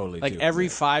that. Yeah. Totally. Like too. every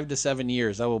 5 to 7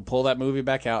 years, I will pull that movie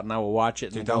back out and I will watch it.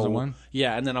 And 2001? go,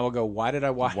 yeah, and then I will go, why did I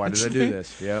watch? Why did I do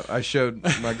this? Yeah, I showed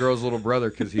my girl's little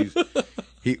brother because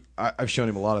I've shown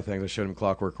him a lot of things. I showed him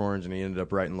Clockwork Orange, and he ended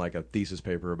up writing like a thesis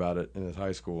paper about it in his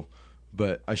high school.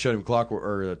 But I showed him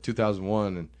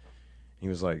 2001, and he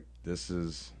was like, "This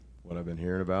is what I've been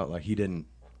hearing about." Like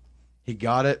he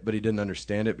got it, but he didn't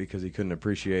understand it because he couldn't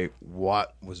appreciate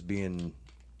what was being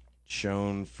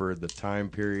shown for the time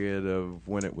period of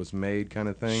when it was made, kind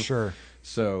of thing. Sure.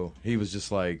 So he was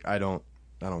just like, I don't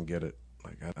get it.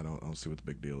 Like I don't see what the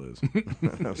big deal is.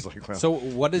 I was like, well, So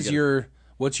what's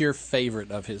your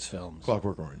favorite of his films?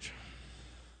 Clockwork Orange,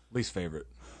 Least favorite.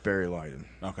 Barry Lyndon.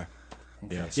 Okay.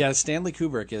 Yes. Yeah, Stanley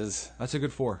Kubrick is That's a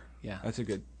good 4. Yeah. That's a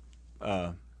good.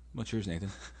 What's yours, Nathan?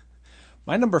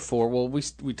 my number 4. Well,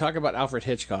 we talk about Alfred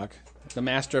Hitchcock, the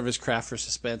master of his craft for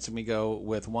suspense, and we go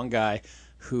with one guy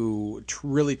who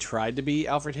really tried to be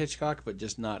Alfred Hitchcock, but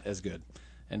just not as good.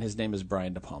 And his name is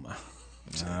Brian De Palma.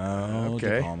 Oh,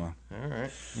 Okay. De Palma. All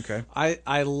right. Okay.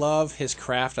 I love his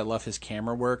craft. I love his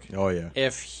camera work. Oh yeah.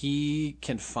 If he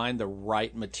can find the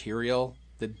right material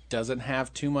that doesn't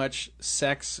have too much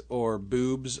sex or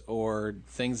boobs or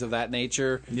things of that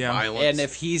nature, Yeah. Violence. and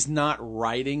if he's not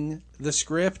writing the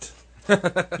script,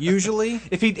 usually,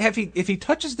 If he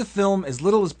touches the film as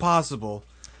little as possible.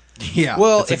 Yeah.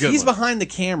 well, that's a if good he's one. behind the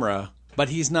camera but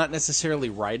he's not necessarily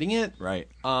writing it, Right.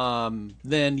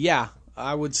 then yeah,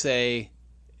 I would say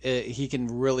he can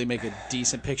really make a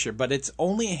decent picture. But it's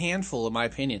only a handful, in my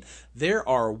opinion. There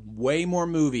are way more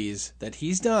movies that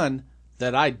he's done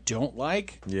that I don't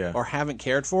like Yeah. or haven't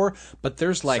cared for. But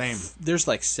there's like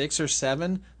Same. 6 or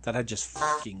 7 that I just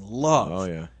fucking love. Oh,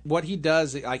 yeah. What he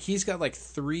does, like he's got like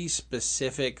 3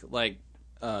 specific like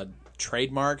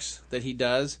trademarks that he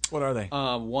does. What are they?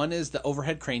 One is the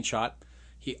overhead crane shot.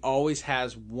 He always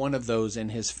has one of those in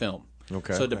his film.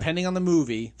 Okay. So depending on the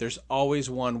movie, there's always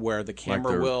one where the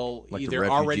camera will like either the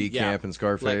refugee already camp in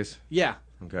Scarface. yeah,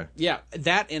 Okay. yeah,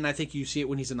 that, and I think you see it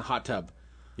when he's in the hot tub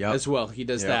Yep. as well. He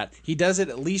does Yep. that. He does it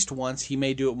at least once. He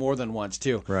may do it more than once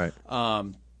too. Right.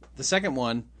 The second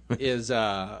one is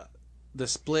the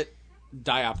split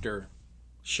diopter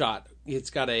shot. It's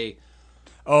got a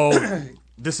Oh,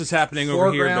 this is happening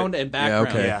over here. foreground but- and background.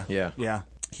 okay. Yeah. Yeah. Yeah.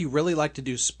 He really liked to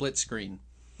do split screen.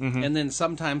 Mm-hmm. And then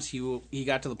sometimes he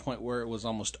got to the point where it was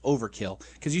almost overkill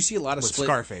because you see a lot of With split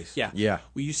Scarface. Yeah, Yeah.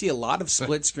 Well, you see a lot of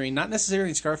split screen, not necessarily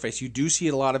in Scarface. You do see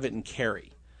a lot of it in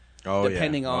Carrie, Oh,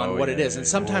 depending yeah. on Oh, what yeah, it is. yeah, And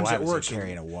yeah. sometimes Oh, I it haven't seen works.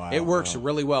 Carrie in a while. It works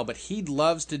really well. But he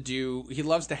loves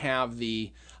to have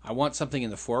the. I want something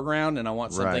in the foreground and I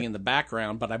want something Right. in the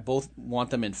background, but I both want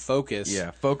them in focus.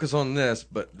 Yeah. Focus on this,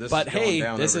 but this. But is going hey,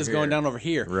 down this over is here. going down over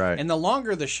here. Right. And the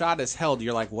longer the shot is held,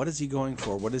 you're like, what is he going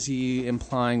for? What is he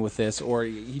implying with this? Or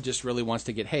he just really wants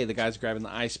to get, hey, the guy's grabbing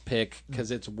the ice pick because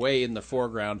it's way in the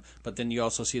foreground, but then you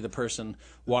also see the person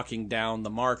walking down the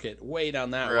market way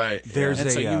down that way. Right. There's and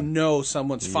a, so you know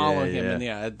someone's following him.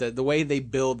 yeah. And the way they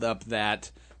build up that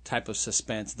type of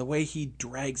suspense, the way he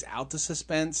drags out the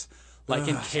suspense. Like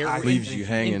in Carrie, Leaves you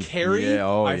hanging. In Carrie, Yeah,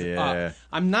 oh, yeah.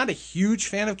 I'm not a huge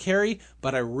fan of Carrie,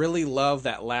 but I really love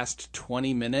that last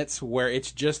 20 minutes where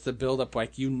it's just the build-up.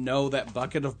 Like, you know that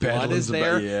bucket of blood Bedlam's is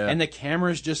there, about- yeah. and the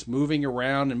camera's just moving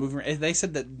around and moving around. They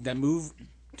said that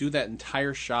do that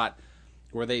entire shot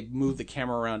where they move the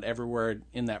camera around everywhere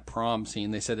in that prom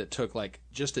scene. They said it took, like,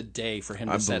 just a day for him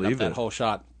to set up believe that it. whole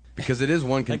shot. Because it is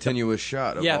one continuous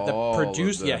shot. Of Yeah, all the of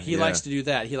producer. the- Yeah, he likes to do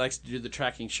that. He likes to do the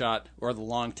tracking shot or the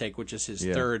long take, which is his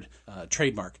third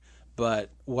trademark.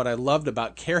 But what I loved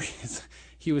about Carrie is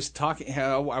he was talking.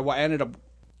 I ended up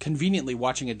conveniently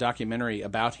watching a documentary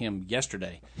about him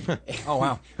yesterday. Oh,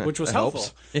 wow. Which was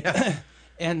Helps. helpful. Yeah.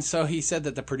 And so he said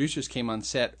that the producers came on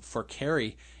set for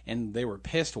Carrie, and they were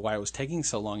pissed why it was taking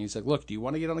so long. He's like, look, do you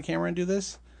want to get on the camera and do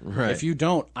this? Right. If you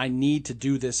don't, I need to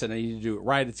do this, and I need to do it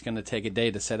right. It's going to take a day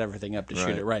to set everything up to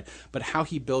shoot it right. But how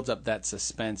he builds up that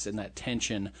suspense and that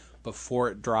tension before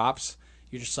it drops,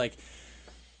 you're just like,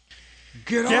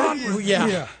 Get on!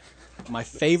 yeah. My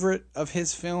favorite of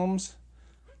his films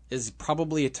is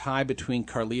probably a tie between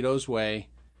Carlito's Way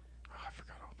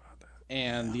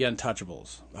and The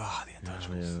Untouchables. Ah, The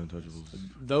Untouchables. Yeah, Untouchables.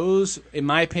 Those, in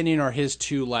my opinion, are his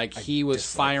two. Like he was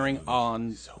firing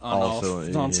on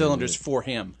cylinders for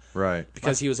him, Right.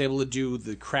 because he was able to do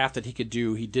the craft that he could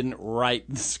do. He didn't write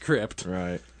the script.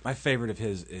 Right. My favorite of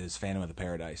his is Phantom of the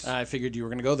Paradise. I figured you were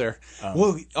going to go there. There's I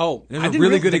a didn't really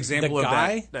realize good the example of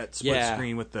guy, that split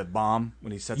screen with the bomb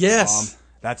when he sets Yes. the bomb.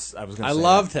 That's I was going I to say.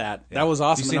 loved that. Yeah. That was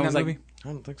awesome. You seen And I that was movie? I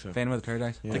don't think so. Phantom of the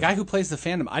Paradise? The guy who plays the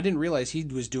Phantom, I didn't realize he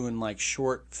was doing like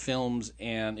short films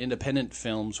and independent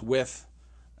films with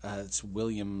it's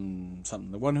William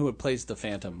something, the one who plays the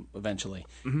Phantom eventually.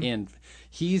 And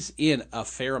he's in a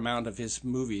fair amount of his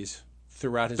movies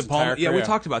throughout his entire career. Yeah, we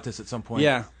talked about this at some point.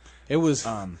 Yeah. It was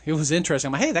interesting.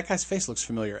 I'm like, hey, that guy's face looks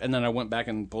familiar. And then I went back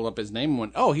and pulled up his name and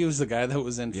went, oh, he was the guy that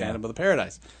was in Phantom of the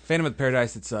Paradise. Phantom of the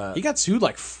Paradise, it's He got sued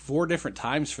like 4 different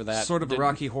times for that. sort of a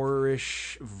Rocky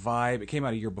Horror-ish vibe. It came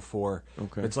out a year before.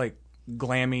 Okay. It's like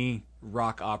glammy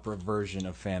rock opera version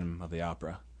of Phantom of the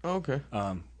Opera. Oh, okay.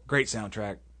 Great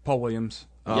soundtrack. Paul Williams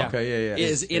Yeah. Okay, yeah.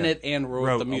 Is in it and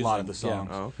wrote the a music. lot of the songs.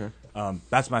 Oh, okay.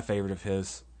 That's my favorite of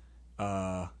his.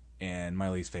 And my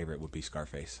least favorite would be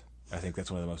Scarface. I think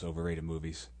that's one of the most overrated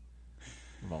movies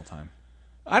of all time.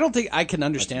 I don't think I can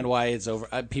understand why it's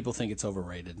people think it's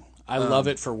overrated. I love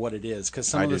it for what it is, because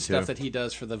some I of the do stuff too. that he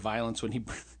does for the violence when he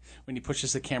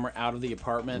pushes the camera out of the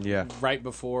apartment right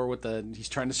before he's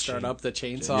trying to start up the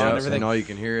chainsaw and everything. And all you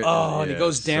can hear it. Oh, and it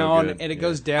goes down, and it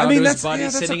goes down. I mean, to that's- his buddy yeah,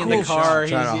 that's sitting a in the cool car,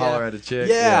 shot. Trying to holler at a chick.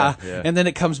 Yeah. Yeah. And then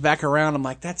it comes back around. I'm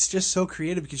like, that's just so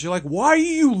creative, because you're like, why are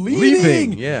you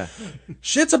leaving? Yeah.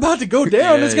 Shit's about to go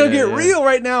down. Yeah, It's gonna yeah, get yeah. real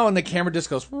right now, and the camera just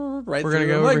goes right. We're gonna through.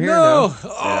 go I'm over like, here no. now.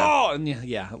 Oh,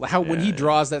 and how when he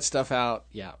draws that stuff out,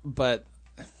 But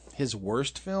his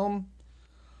worst film.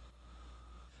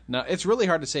 No, it's really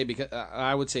hard to say, because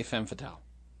I would say Femme Fatale.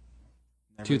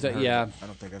 I don't think I've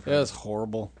It heard was of it.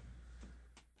 horrible.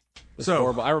 It was So-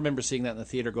 horrible. I remember seeing that in the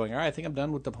theater, going, "All right, I think I'm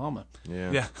done with De Palma."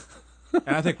 Yeah. Yeah.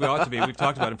 And I think we ought to be. We've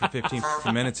talked about him for 15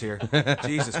 minutes here.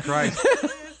 Jesus Christ.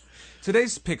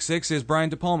 Today's pick 6 is Brian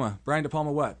De Palma. Brian De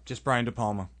Palma what? Just Brian De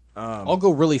Palma. I'll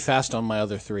go really fast on my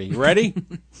other 3. You ready?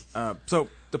 So,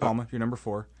 De Palma, your number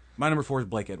 4. My number 4 is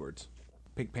Blake Edwards.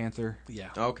 Pink Panther. Yeah.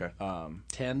 Okay.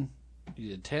 10. He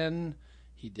did 10.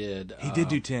 He did. He did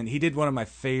do 10. He did one of my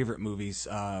favorite movies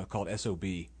called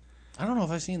S.O.B. I don't know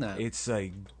if I've seen that. It's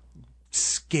a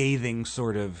scathing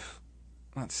sort of,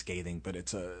 not scathing, but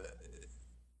it's a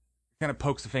kind of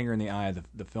pokes the finger in the eye of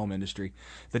the film industry.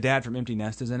 The dad from Empty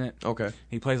Nest is in it. Okay.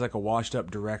 He plays like a washed-up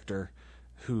director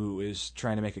who is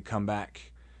trying to make a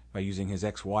comeback by using his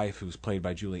ex-wife, who's played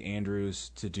by Julie Andrews,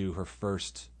 to do her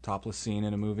first topless scene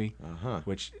in a movie,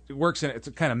 which works in it's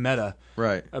kind of meta,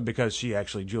 Right. because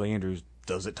Julie Andrews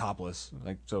does it topless,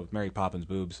 like so with Mary Poppins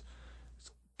boobs.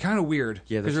 It's kind of weird.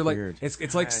 Yeah, that's you're like, weird.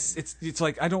 It's like it's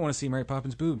like I don't want to see Mary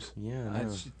Poppins boobs. Yeah, I know.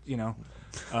 It's,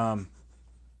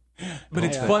 but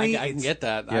it's Yeah, funny. I can get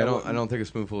that. Yeah, I don't think a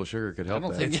spoonful of sugar could help I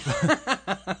don't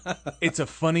that. think It's a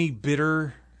funny,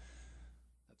 bitter,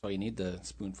 that's why you need the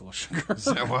spoonful of sugar. Is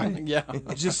that why? Yeah.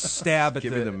 just stab at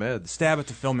Give me the meds. stab at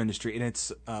the film industry, and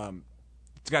it's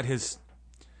got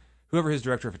whoever his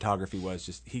director of photography was,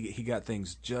 just he got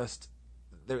things just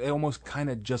they almost kind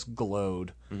of just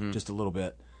glowed just a little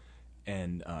bit,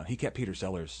 and he kept Peter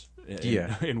Sellers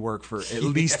in work for at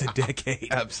least a decade.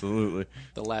 Absolutely.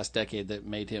 The last decade that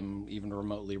made him even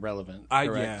remotely relevant. I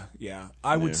correct?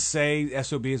 would say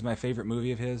S.O.B. is my favorite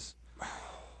movie of his.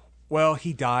 Well,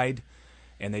 he died,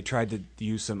 and they tried to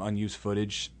use some unused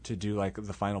footage to do like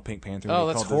the final Pink Panther. Oh,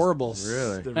 They that's called this- horrible.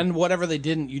 Really? And whatever they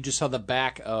didn't, you just saw the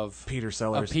back of Peter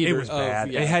Sellers. Peter- it was of,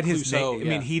 bad. yeah, It had his Clouseau, name. I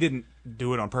mean, yeah. he didn't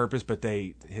do it on purpose, but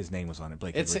his name was on it.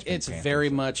 Blake It's Edwards, Pink it's Panther, very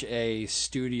so. much a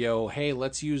studio. Hey,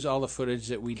 let's use all the footage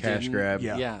that we Cash didn't. grab.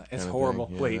 Yeah, it's kind of horrible.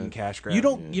 thing. Yeah, blatant that- cash grab.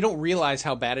 You don't realize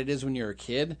how bad it is when you're a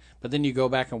kid, but then you go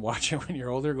back and watch it when you're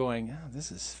older, going, "Oh,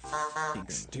 this is fucking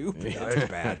stupid." Yeah,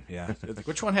 it's bad. Yeah.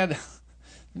 Which one had?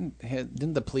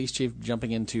 Didn't the police chief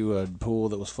jumping into a pool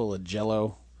that was full of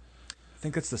Jello? I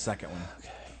think that's the second one.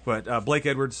 But Blake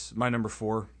Edwards, my number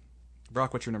 4.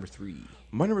 Brock, what's your number 3?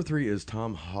 My number 3 is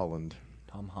Tom Holland.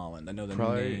 Tom Holland. I know the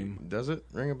Probably name. does it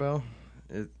ring a bell?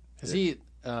 Because he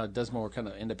does more kind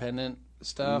of independent.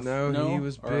 stuff? No, he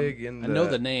was Or- big in I know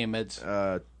the- the name. It's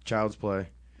Child's Play,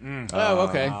 oh,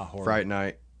 okay. horror. Fright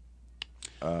Night.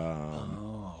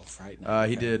 Oh, frightening.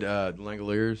 He did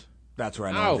Langoliers, That's where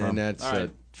I know Oh. him from. and that's All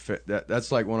right.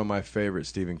 that's like one of my favorite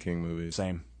Stephen King movies.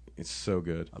 Same. It's so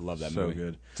good. I love that so movie.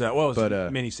 good. So, well, it's But, a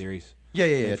miniseries. Yeah,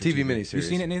 Made for TV TV. miniseries. You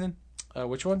seen it, Nathan?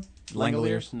 Which one?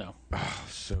 Langoliers? No.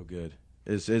 So good.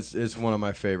 It's one of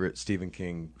my favorite Stephen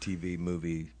King TV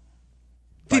movie.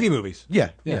 TV movies. Yeah,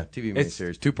 Yeah. TV It's-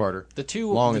 miniseries, two-parter. The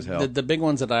two Long the, as hell. The big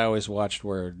ones that I always watched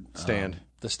were Stand.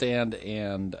 The Stand,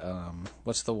 and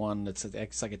what's the one that's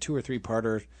it's like a 2 or 3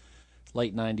 parter,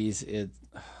 late '90s.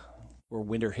 Where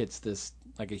winter hits this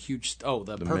like a huge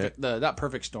not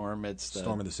perfect storm. It's the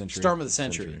Storm of the Century. Storm of the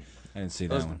Century. I didn't see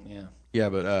Those- that one. Yeah. Yeah,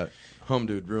 but Home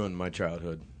Dude ruined my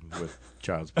childhood with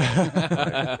Child's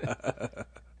Play.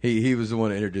 He was the one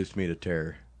that introduced me to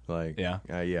terror. Like, Yeah.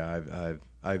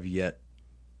 I've yet,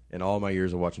 in all my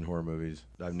years of watching horror movies,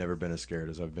 I've never been as scared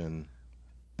as I've been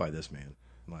by this man.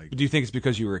 Like, Do you think it's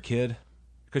because you were a kid?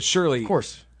 Because surely, of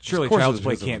course, surely of course it Child's was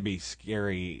Play because of can't him. be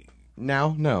scary.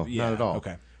 Now, no, Yeah, not at all.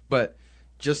 okay. But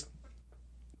just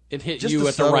It hit just you the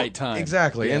at subtle- the right time.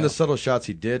 Exactly. Yeah. And the subtle shots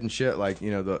he did and shit, like,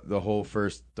 the whole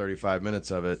first 35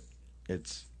 minutes of it,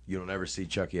 you don't ever see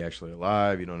Chucky actually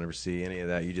alive. You don't ever see any of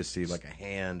that. You just see like a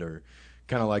hand or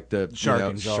kind of like the Shark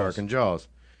and Jaws. Shark and Jaws.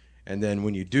 And then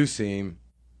when you do see him,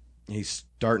 he's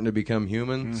starting to become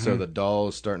human. Mm-hmm. So the doll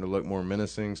is starting to look more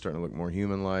menacing, starting to look more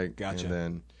human-like. Gotcha. And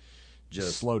then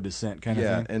just Slow descent kind of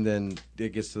yeah, thing. and then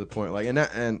it gets to the point like, and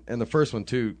the first one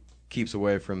too keeps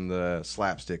away from the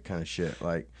slapstick kind of shit.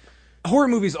 Like, Horror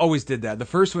movies always did that. The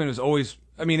first one was always,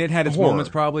 I mean, it had its horror. moments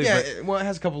probably, Yeah, but it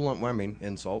has a couple.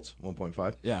 Insults,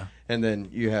 1.5. yeah. And then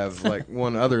you have like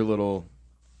one other little,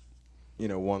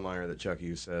 one-liner that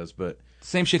Chucky says. But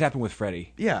Same shit happened with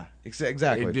Freddy. yeah,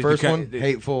 exactly. It- First one, it-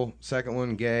 hateful. Second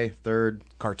one, gay. Third,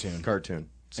 Cartoon. cartoon.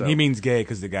 So And he means gay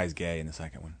because the guy's gay in the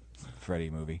second one. Freddy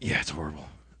movie. yeah, it's horrible.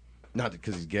 Not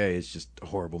because he's gay. It's just a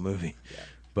horrible movie. Yeah.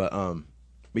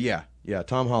 But yeah.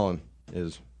 Tom Holland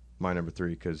is my number 3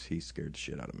 because he scared the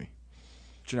shit out of me.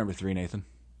 What's your number 3, Nathan?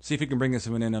 See if you can bring this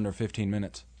one in under 15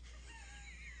 minutes.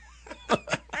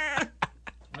 Why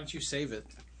don't you save it,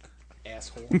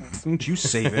 asshole? Don't you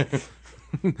save it.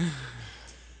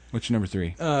 What's your number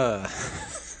 3?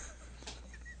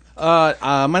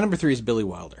 My number 3 is Billy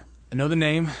Wilder. I know the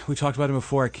name. We talked about him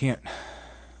before. I can't.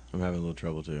 I'm having a little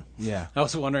trouble too. Yeah. I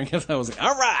was wondering if I was like,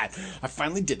 all right, I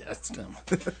finally did it.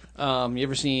 You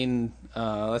ever seen?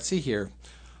 Let's see here.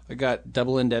 I got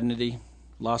Double Indemnity,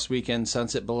 Lost Weekend,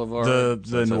 Sunset Boulevard. The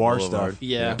Sunset noir Boulevard. stuff.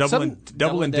 Yeah. Double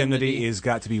Double Indemnity Indemnity has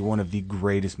got to be one of the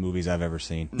greatest movies I've ever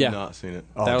seen. Yeah. Not seen it.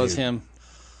 Oh, that was dude. him.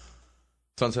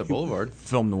 Sunset Boulevard.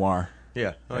 Film noir.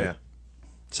 Yeah. Oh yeah.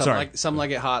 Sorry. Some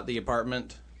like it hot. The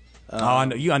Apartment. I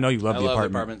know you love I the love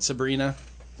apartment. Sabrina.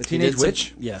 The Teenage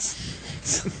Witch? Yes.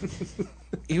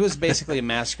 He was basically a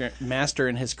master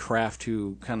in his craft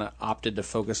who kind of opted to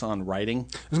focus on writing.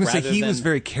 I was going to say he was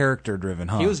very character driven,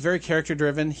 huh? He was very character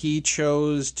driven. He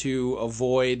chose to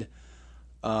avoid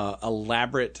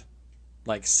elaborate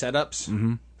like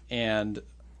setups and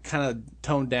kind of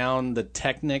tone down the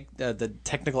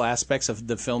technical aspects of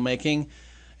the filmmaking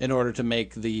in order to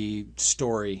make the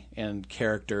story and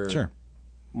character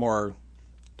more.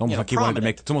 almost like he wanted to prominent.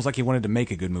 make. It's almost like he wanted to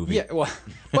make a good movie. Yeah, well,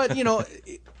 but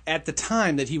at the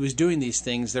time that he was doing these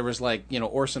things, there was like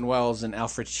Orson Welles and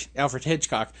Alfred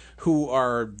Hitchcock, who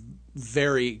are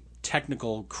very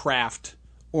technical, craft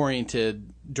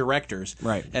oriented directors,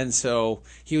 Right. And so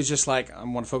he was just like, I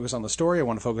want to focus on the story, I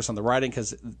want to focus on the writing,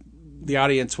 because the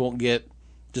audience won't get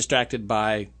distracted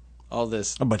by all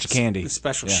this A bunch of candy.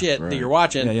 special Yeah, shit that right. you're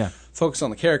watching. Yeah. Focus on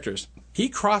the characters. He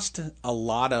crossed a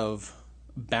lot of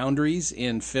boundaries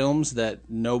in films that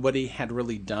nobody had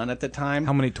really done at the time.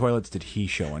 How many toilets did he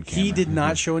show on camera? He did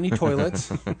not show any toilets,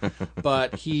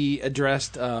 but he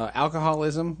addressed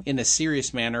alcoholism in a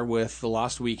serious manner with The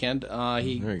Lost Weekend. He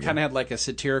There you kind go. of had like a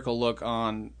satirical look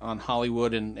on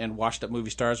Hollywood and washed up movie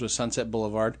stars with Sunset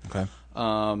Boulevard. Okay.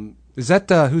 Is that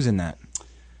who's in that?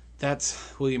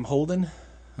 That's William Holden.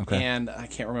 Okay. And I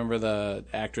can't remember the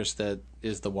actress that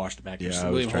is the washed up actress. Yeah, I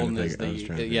was William trying Holden to is think. I was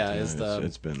trying to the think, is too. the.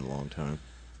 It's been a long time.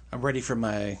 I'm ready for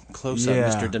my close up, Yeah.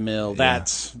 Mr. DeMille.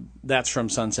 That's from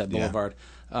Sunset Boulevard.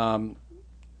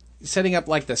 Setting up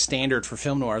like the standard for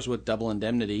film noirs with Double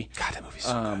Indemnity. God, that movie's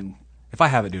so good. If I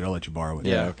have it, dude, I'll let you borrow it.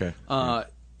 Yeah. Okay.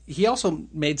 He also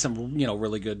made some,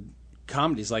 really good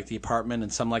comedies like The Apartment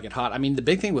and Some Like It Hot. I mean, the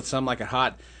big thing with Some Like It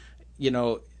Hot,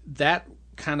 that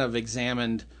kind of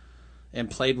examined and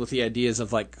played with the ideas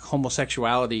of like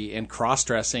homosexuality and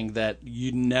cross-dressing that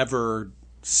you never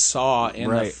saw in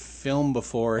a Right. film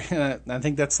before. I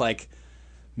think that's like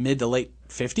mid to late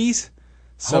 50s.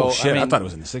 So oh shit! I, I mean, thought it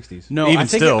was in the 60s. No, Even I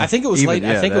think still, I think it was Even- late.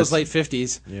 yeah, I think it was that's- late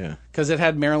 50s. Yeah. Because it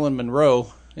had Marilyn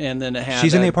Monroe, and then it had.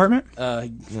 she's in the apartment.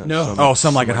 No, Oh,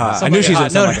 Some Like It Hot. I Some knew Like It she's in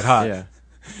Hot. Some No, Like It Hot. Yeah.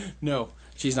 no,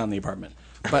 she's not in the apartment.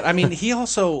 But I mean, he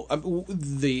also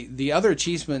the other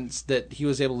achievements that he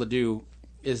was able to do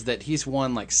is that he's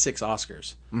won like 6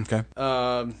 Oscars. Okay.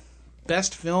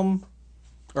 Best film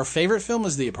or favorite film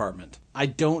is The Apartment. I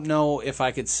don't know if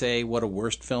I could say what a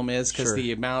worst film is because Sure.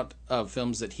 the amount of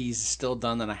films that he's still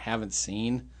done that I haven't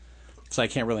seen, so I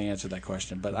can't really answer that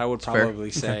question. But I would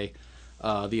probably say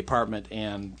The Apartment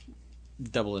and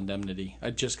Double Indemnity. I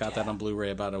just got that on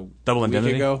Blu-ray about a Double week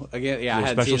Indemnity? ago. Again, yeah, I Little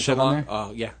hadn't special seen it so shit on long. there?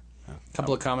 Oh yeah, a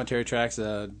couple of commentary tracks.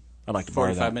 I'd like to borrow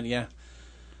 45 that. minute. Yeah,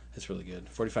 it's really good.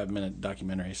 45-minute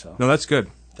documentary. So No, that's good.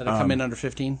 did I come in under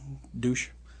 15? Douche.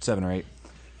 7 or 8.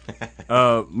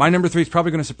 My number 3 is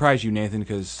probably going to surprise you, Nathan,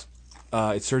 because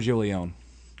it's Sergio Leone.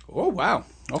 Oh wow.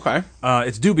 Okay.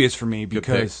 It's dubious for me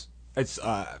because it's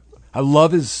I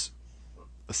love his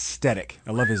aesthetic.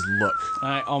 I love his look.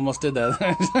 I almost did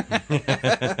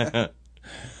that.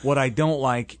 What I don't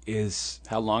like is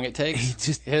How long it takes?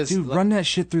 just His, run that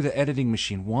shit through the editing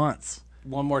machine once.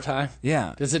 one more time.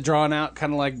 Yeah. Is it drawn out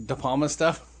kind of like De Palma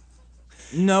stuff?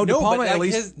 No, De No, Palma but at like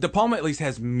least his- De Palma at least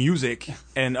has music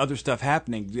and other stuff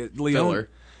happening. Leone, Filler.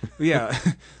 yeah,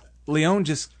 Leone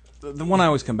just the one I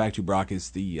always come back to. Brock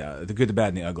is the good, the bad,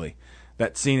 and the ugly.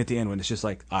 That scene at the end when it's just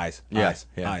like eyes, Yeah, eyes,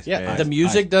 yeah. eyes. Yeah. eyes, The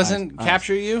music eyes, doesn't eyes,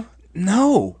 capture you. eyes.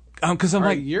 No, because I'm All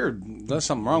right, like there's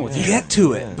something wrong with you. get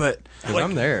to it, but Because like,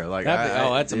 I'm there. Like,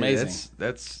 that's amazing.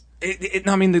 That's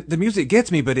I mean, the music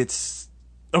gets me, but it's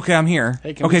okay. I'm here.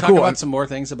 Hey, can okay, we talk cool. about I'm, some more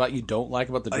things about you don't like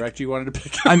about the director you wanted to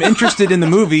pick? I'm interested in the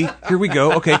movie. Here we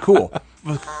go. Okay, cool.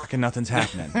 Fucking nothing's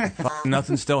happening. Fucking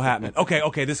nothing's still happening.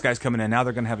 Okay, this guy's coming in. Now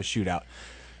they're going to have a shootout.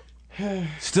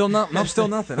 Still still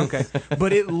nothing. Okay.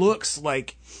 But it looks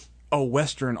like a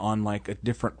Western on like a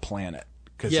different planet.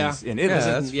 Because Yeah. he's in Italy. Yeah,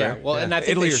 that's fair. Well, Yeah. and I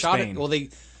think Italy they or shot Spain. it. Well, they're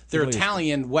Italy or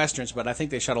Italian westerns, but I think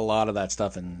they shot a lot of that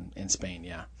stuff in Spain.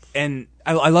 Yeah. And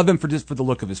I love him for the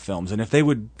look of his films. And if they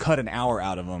would cut an hour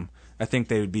out of them, I think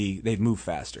they'd move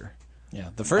faster. Yeah.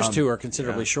 The first two are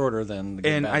considerably shorter than the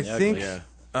Good, And Bad, I and the think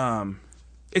Ugly.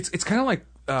 it's kind of like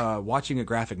watching a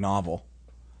graphic novel,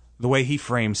 the way he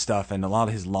frames stuff and a lot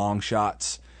of his long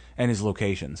shots and his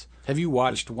locations. Have you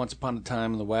watched Once Upon a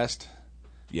Time in the West?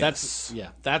 Yes.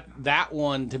 That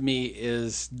one to me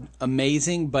is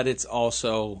amazing, but it's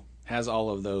also has all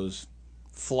of those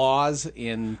flaws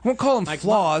in. I won't call them Like,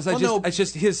 flaws. well, no, it's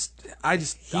just his. I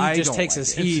just. He I just don't takes like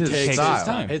his it. he It's takes his style.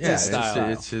 time. It's yeah, his style.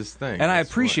 It's his thing. And I That's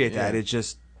appreciate what- that. yeah. It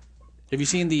just. Have you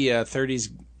seen the 30s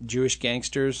Jewish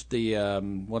gangsters? The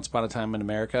Once Upon a Time in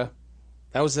America.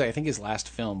 That was, I think, his last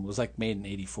film. It was like made in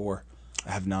 '84.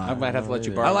 I have not. I might have to let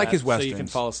you borrow. I like that his westerns. so you can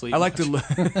fall asleep. I like to. Look,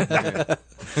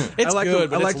 It's I like good, to,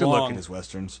 but I like it's to long. look at his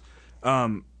westerns.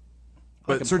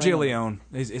 But can Sergio plan on- Leone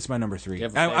is my number 3. you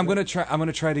have a I'm favorite? gonna try. I'm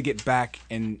gonna try to get back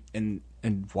and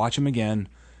watch him again.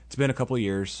 It's been a couple of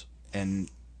years and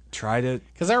try to.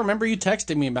 Because I remember you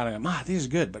texting me about it. Ma, these are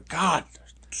good, but God, they're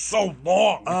so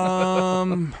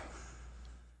long.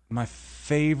 My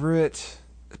favorite,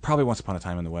 probably Once Upon a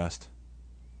Time in the West.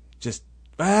 Just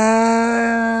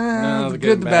the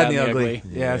good, the bad, and the ugly.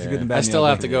 Yeah, it's the good, the bad. I and the still ugly.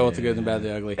 have to go with the good, the bad, and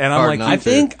the ugly. And I'm Hard like, not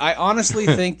you- to. I honestly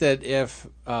think that if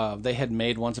they had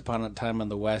made Once Upon a Time in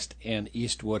the West and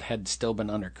Eastwood had still been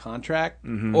under contract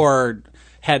or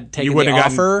had taken you wouldn't the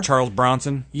have offer, gotten Charles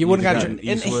Bronson. you wouldn't have gotten gotten.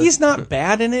 And Eastwood. he's not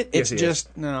bad in it. It's he is.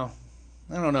 just no.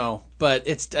 I don't know, but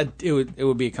it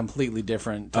would be a completely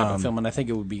different type of film, and I think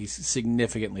it would be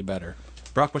significantly better.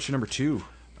 Brock, what's your number 2?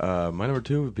 My number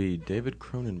 2 would be David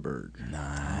Cronenberg.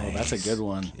 Oh, that's a good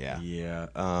one. Yeah. Yeah.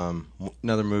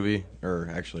 Another movie, or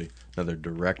actually another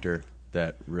director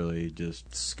that really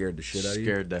just Scared the shit out of you.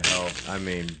 scared the hell. I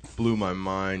mean, blew my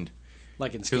mind.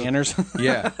 Like in Scanners.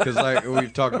 Yeah, because like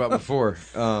we've talked about before,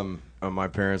 my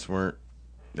parents weren't.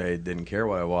 They didn't care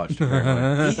what I watched.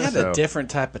 apparently. He had a different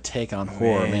type of take on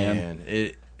horror, man.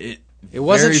 It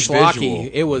wasn't very schlocky. visual,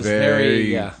 It was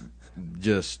very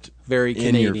just very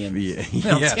in your Canadian.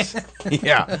 yes,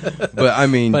 yeah. But I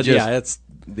mean, But just yeah, it's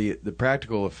the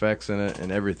practical effects in it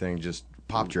and everything just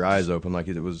popped your eyes open like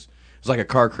it was like a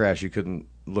car crash you couldn't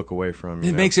look away from.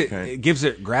 It makes it. It gives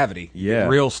it gravity. Yeah.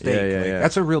 Real stake. Yeah, Like, yeah.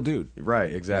 That's a real dude.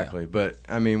 right, exactly. But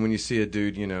I mean, when you see a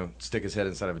dude, stick his head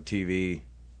inside of a TV,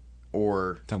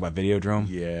 or Talking about Videodrome.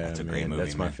 yeah, That's a man, great movie.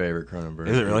 that's my man. favorite Cronenberg.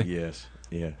 Is it really? Yes.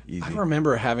 Yeah, easy. I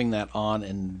remember having that on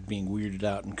and being weirded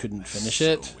out and couldn't finish so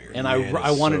it. weird. And Man, I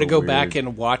it's wanted so to go weird. back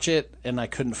and watch it, and I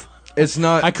couldn't. It's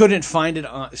not. I couldn't find it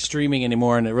on streaming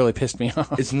anymore, and it really pissed me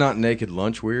off. It's not Naked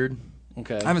Lunch weird.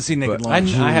 Okay. I haven't seen Naked But-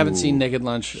 Lunch. I haven't seen Naked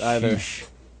Lunch either.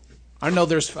 I know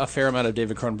there's a fair amount of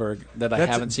David Cronenberg that I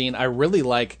haven't seen. I really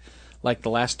like the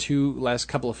last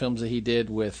couple of films that he did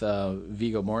with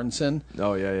Viggo Mortensen.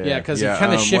 Oh yeah. Yeah, because he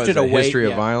kind of shifted what is it, away. History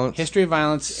of Violence. History of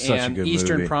Violence Such a and good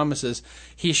Eastern movie. Promises.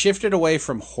 He shifted away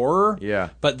from horror. Yeah.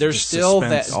 but there's Just still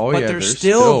suspense. that. Oh, but yeah, there's there's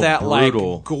still still that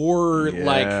brutal. like gore.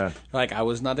 Yeah. Like I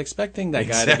was not expecting that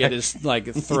guy to get his like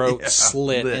throat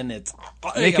slit, and it's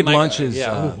Naked my Lunch God, is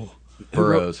yeah.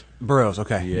 Burroughs. Burroughs.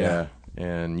 Okay. Yeah.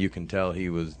 And you can tell he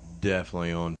was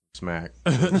definitely on smack.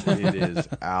 It is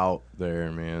out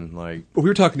there, man. Like We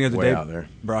were talking the other way day, out there.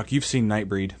 Brock. You've seen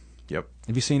Nightbreed. Yep.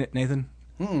 Have you seen it, Nathan?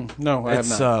 No, I have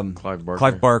It's not. Clive Barker.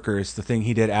 Clive Barker is the thing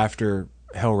he did after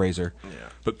Hellraiser. Yeah.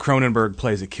 But Cronenberg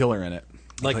plays a killer in it.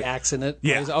 Like accent.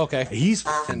 Yeah. Okay. He's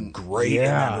fucking great in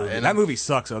that movie. And that movie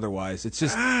sucks otherwise. It's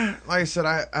just Like I said,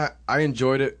 I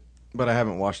enjoyed it, but I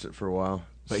haven't watched it for a while.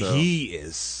 but so. he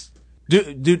is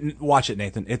Dude, watch it,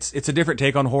 Nathan. It's a different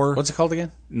take on horror. What's it called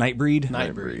again? Nightbreed?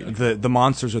 Nightbreed. The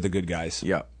monsters are the good guys.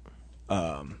 Yeah.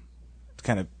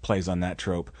 Kind of plays on that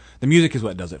trope. The music is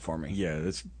what does it for me. Yeah,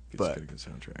 it's But- got a good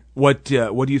soundtrack. What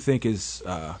do you think is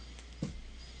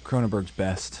Cronenberg's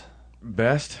best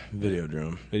Best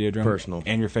Videodrome. Videodrome? Personal.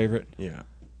 And your favorite? Yeah.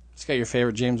 It's got your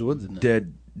favorite James Woods in it.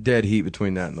 Dead heat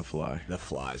between that and The Fly. The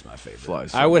Fly is my favorite.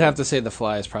 Flies. I would have to say The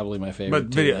Fly is probably my favorite.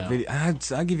 But too now.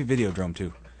 I'd give you Videodrome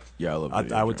too. Yeah, I love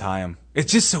I would Videodrome. tie them.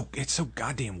 It's just it's so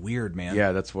goddamn weird, man.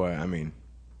 Yeah, that's why. I mean,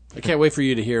 I can't wait for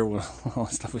you to hear all the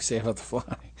stuff we say about The Fly.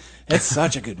 It's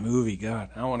such a good movie. God,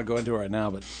 I don't want to go into it right now,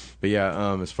 but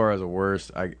yeah. As far as a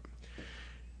worst,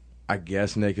 I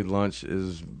guess Naked Lunch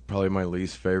is probably my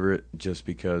least favorite, just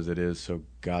because it is so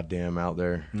goddamn out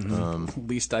there.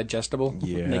 least digestible.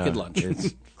 Yeah, Naked Lunch.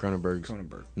 It's Cronenberg's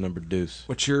number deuce.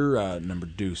 What's your number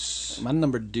deuce? My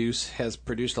number deuce has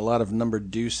produced a lot of number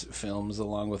deuce films,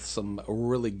 along with some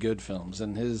really good films,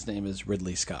 and his name is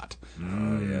Ridley Scott.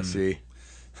 Oh yeah, see,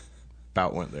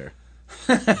 about went there,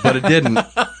 but it didn't.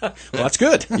 Well, that's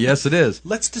good. Yes, it is.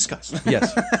 Let's discuss.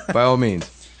 Yes, by all means,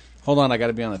 Hold on, I got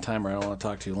to be on a timer. I don't want to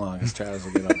talk too long, because Travis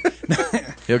will get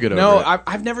on. he'll get over No, it.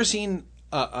 I've never seen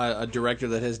a director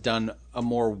that has done a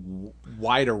more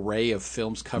wide array of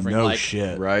films covering No like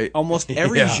shit. Right? almost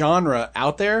every Yeah. genre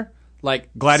out there. Like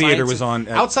Gladiator science- was on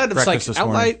at outside of breakfast this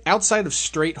morning. outside of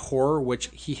straight horror, which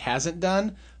he hasn't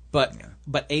done, but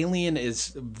Alien is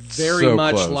very So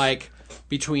much close. like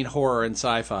between horror and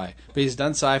sci-fi. But he's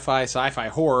done sci-fi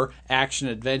horror, action,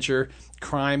 adventure,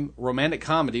 crime, romantic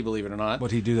comedy. Believe it or not.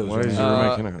 What'd he do that was Why is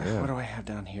romantic? he making What do I have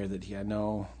down here that I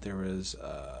know there was?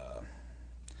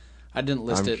 I didn't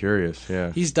list I'm it. curious.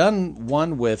 Yeah. He's done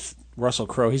one with Russell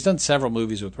Crowe. He's done several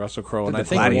movies with Russell Crowe, and I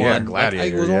think Gladiator. one,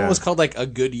 Gladiator, one yeah. was called like A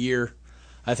Good Year.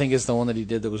 I think is the one that he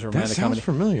did that was a romantic sounds comedy.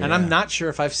 familiar, And yeah. I'm not sure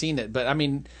if I've seen it, but I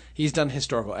mean, he's done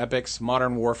historical epics,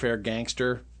 modern warfare,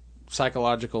 gangster,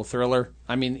 psychological thriller.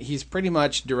 I mean, he's pretty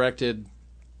much directed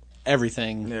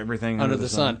everything under the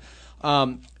sun.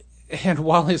 And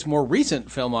while his more recent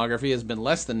filmography has been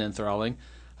less than enthralling,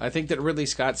 I think that Ridley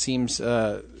Scott seems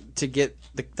to get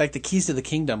the keys to the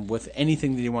kingdom with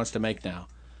anything that he wants to make now.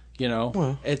 You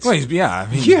know, it's Well, I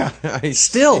mean, Yeah.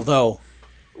 still though.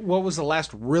 What was the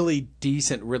last really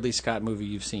decent Ridley Scott movie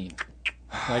you've seen?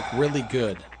 Like really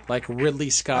good, like Ridley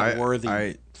Scott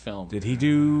worthy film. Did he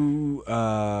do?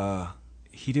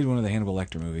 He did one of the Hannibal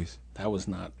Lecter movies. That was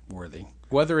not worthy.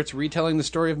 Whether it's retelling the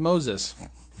story of Moses,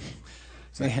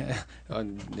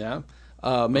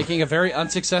 making a very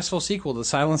unsuccessful sequel to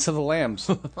Silence of the Lambs,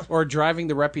 or driving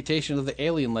the reputation of the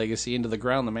Alien legacy into the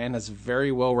ground, the man has a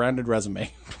very well-rounded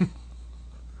resume.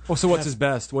 Well, so what's his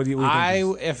best? What do you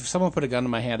think? If someone put a gun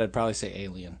in my hand, I'd probably say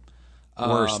Alien.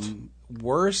 Worst.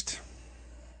 Worst.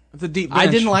 The deep. I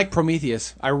didn't like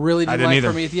Prometheus. I really didn't didn't like either.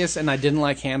 Prometheus, and I didn't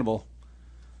like Hannibal.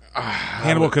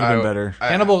 Hannibal could have been better.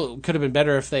 Hannibal could have been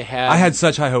better if they had. I had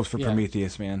such high hopes for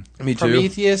Prometheus, man. Me too.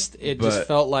 Prometheus. It just but-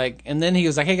 felt like, and then he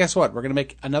was like, "Hey, guess what? We're gonna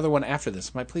make another one after this."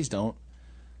 I'm like, "Please don't.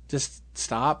 Just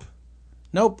stop."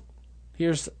 Nope.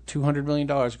 Here's $200 million.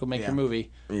 Go make your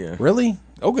movie. Yeah. Really?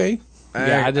 Okay.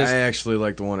 I just actually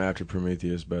like the one after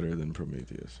Prometheus better than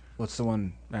Prometheus. What's the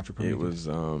one after Prometheus? It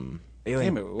was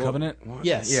Alien Damn it, well- Covenant.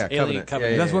 yes, Yeah, Alien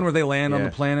Covenant. That's one where they land on Yeah.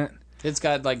 the planet. It's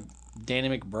got like Danny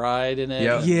McBride in it.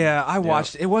 Yeah. Yeah, I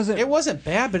watched. It wasn't. It wasn't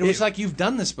bad, but it was like you've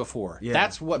done this before. Yeah.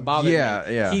 That's what bothered Yeah,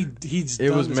 me. yeah. He's it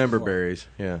done was this member before. berries.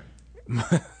 Yeah.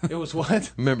 It was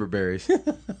what? Member berries.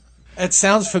 It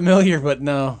sounds familiar, but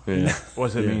no. Yeah. What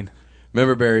does it mean?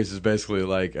 Member berries is basically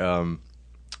like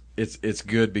it's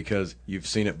good because you've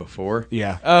seen it before.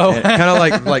 Yeah. Oh, Kind of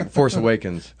like Force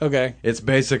Awakens. okay. It's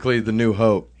basically the New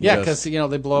Hope. Yeah, Just- because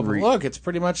they blow up. Look, it's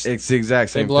pretty much it's the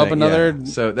exact same. blow up thing, another- yeah.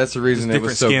 So that's the reason it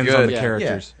Different was so skins good. on the Yeah.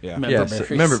 characters. Yeah. Yeah. member Yeah, berries.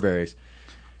 member berries.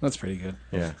 That's pretty good.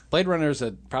 Yeah. Blade Runner's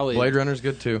probably Blade Runner's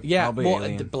good too. Yeah, Probably well,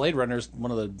 Alien. Blade Runner's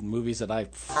one of the movies that I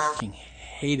fucking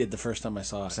hated the first time I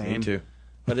saw it. Me too.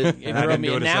 But it I grew on didn't me,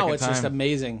 do and it a now second it's just time.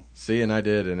 amazing. See, and I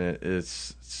did, and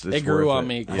it's It grew worth on it.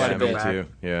 me quite yeah, a bit. Me too.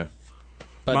 Yeah.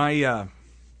 But- My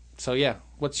So yeah,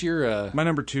 what's your? my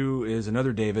number 2 is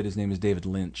another David. His name is David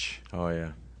Lynch. Oh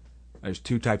yeah. There's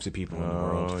 2 types of people in the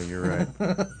world. Oh, you're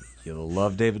right. You'll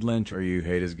love David Lynch. Or you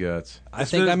hate his guts. I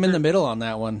think I'm in the middle on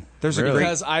that one. There's a Really? great.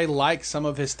 Because I like some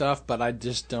of his stuff, but I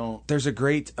just don't. There's a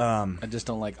great. I just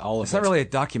don't like all of It's it. not really a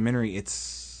documentary.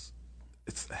 It's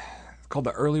called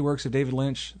The Early Works of David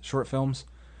Lynch, short films.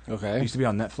 It Okay. used to be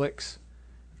on Netflix.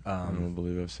 I don't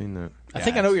believe I've seen that. I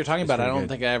think I know what you're talking it's about. I pretty don't good.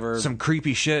 think I ever. Some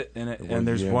creepy shit in it, and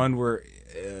there's yeah. one where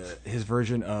his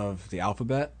version of the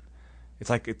alphabet. It's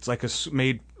like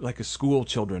made like a school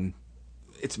children.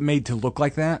 It's made to look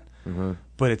like that,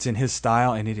 but it's in his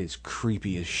style, and it is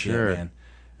creepy as shit, Sure. man.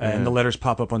 And the letters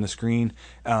pop up on the screen,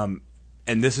 and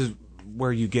this is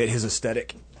where you get his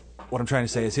aesthetic. What I'm trying to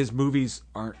say is his movies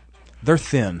they're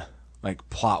thin, like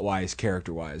plot wise,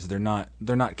 character wise. They're not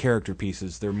character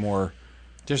pieces. They're more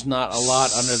There's not a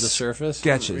lot under the surface.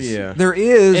 sketches. Yeah. There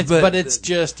is, But it's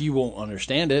just you won't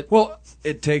understand it. well,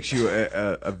 It takes you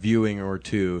a viewing or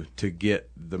two to get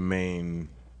the main.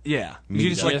 yeah. Meat You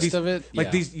just like gist these, of it? like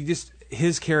Yeah. these. You just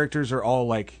his characters are all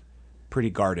like pretty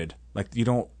guarded. Like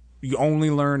you only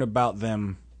learn about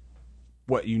them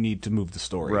what you need to move the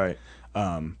story. Right.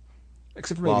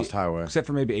 Except for maybe, Lost Highway. Except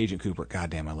for maybe Agent Cooper. God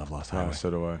damn, I love Lost Highway. Oh,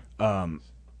 so do I.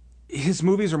 His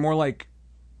movies are more like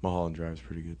Mulholland Drive's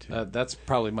pretty good too. That's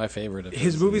probably my favorite. Of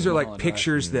his movies are like Mulholland Drive.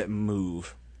 pictures that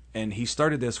move. And he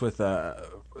started this with there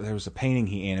was a painting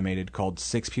he animated called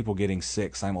 6 People Getting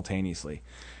Sick Simultaneously.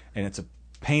 And it's a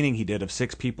painting he did of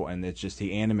 6 people, and it's just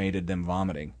he animated them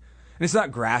vomiting. And it's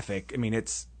not graphic. I mean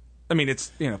it's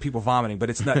people vomiting, but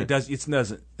it's not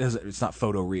it's not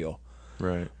photo real.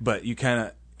 Right. But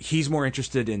he's more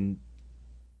interested in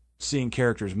seeing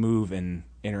characters move and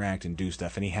interact and do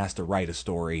stuff, and he has to write a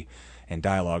story and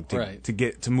dialogue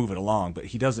to move it along. But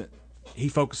he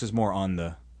focuses more on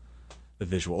the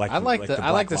visual. I like the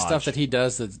Black stuff Lodge. that he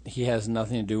does that he has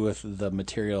nothing to do with the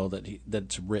material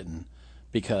that's written,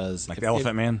 because Like the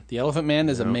Elephant Man? The Elephant Man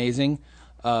is amazing.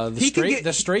 The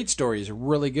can straight story is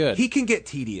really good. He can get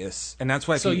tedious, and that's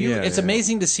why. It's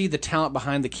amazing to see the talent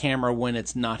behind the camera when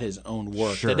it's not his own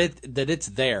work. Sure. That it's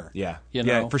there. yeah, you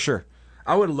know? yeah, for sure.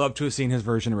 I would love to have seen his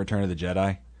version of Return of the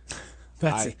Jedi.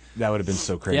 That's, That would have been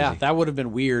so crazy. yeah, that would have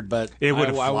been weird, but It would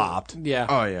have flopped. Yeah,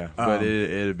 Oh yeah, but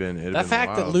it'd have been. the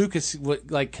fact that wild. Lucas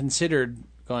considered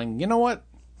going, you know what,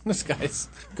 this guy's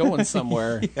going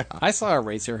somewhere. I saw a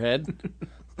Razorhead.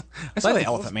 I saw the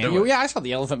Elephant Man. Yeah, I saw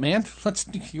the Elephant Man.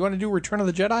 You want to do Return of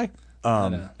the Jedi?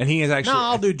 And he is actually. No,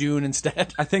 I'll do Dune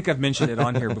instead. I think I've mentioned it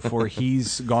on here before.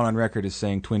 He's gone on record as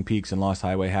saying Twin Peaks and Lost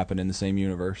Highway happened in the same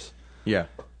universe. Yeah,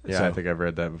 yeah. So- I think I've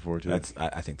read that before too.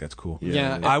 I think that's cool.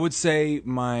 Yeah. I would say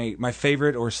my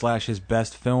favorite or / his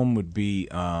best film would be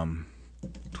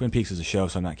Twin Peaks as a show,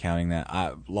 so I'm not counting that.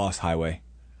 Lost Highway.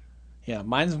 Yeah,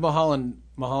 mine's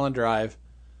Mulholland Drive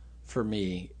for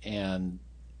me, and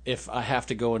if I have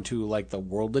to go into like the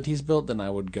world that he's built, then I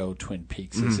would go Twin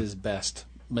Peaks. It's his best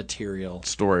material,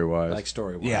 story wise. like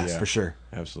story wise. Yes, for sure.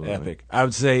 Absolutely. Epic. I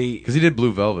would say, Because he did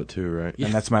Blue Velvet too, right?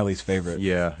 and that's my least favorite.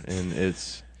 Yeah, and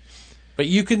it's But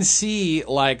you can see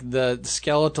like the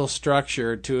skeletal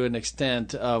structure to an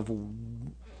extent of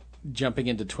jumping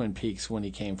into Twin Peaks when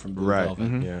he came from Blue right.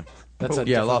 Velvet. Yeah, That's a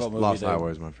yeah. difficult Lost movie to-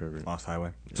 Highway is my favorite. Lost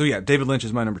Highway. So yeah, David Lynch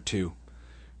is my number 2.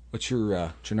 What's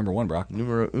your number 1, Brock?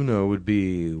 Numero uno would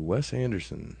be Wes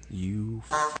Anderson. You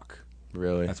fuck.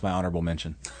 Really? That's my honorable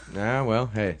mention. Nah, well,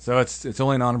 hey. So it's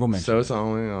only an honorable mention. So it's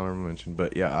only an honorable mention,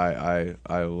 but yeah,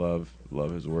 I love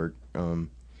his work.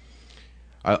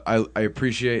 I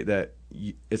appreciate that.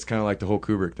 It's kind of like the whole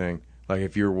Kubrick thing. Like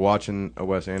if you're watching a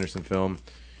Wes Anderson film,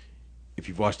 if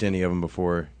you've watched any of them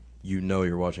before, you know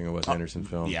you're watching a Wes Anderson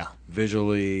film. yeah.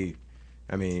 Visually,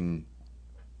 I mean,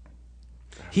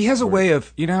 He has a way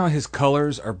of, how his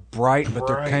colors are bright, but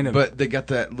they're kind of, but they got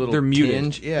that little they're muted.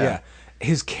 tinge. Yeah.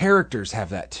 His characters have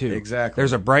that too. Exactly.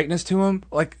 There's a brightness to him,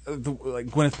 like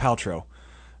Gwyneth Paltrow,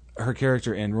 her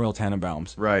character in Royal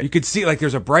Tenenbaums. Right. You could see like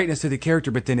there's a brightness to the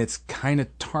character, but then it's kind of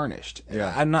tarnished.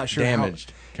 Yeah. I'm not sure.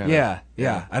 Damaged, How, kinda.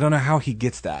 yeah. I don't know how he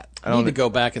gets that. I need to go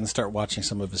back and start watching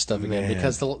some of his stuff again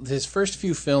because his first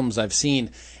few films I've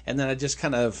seen, and then I just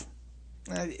kind of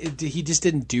he just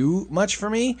didn't do much for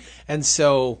me, and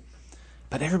so.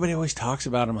 But everybody always talks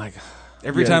about him like.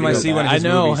 Every time I see one of his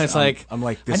movies, it's like I'm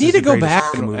like, I this need is to the go greatest back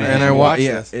fucking movie. And I watch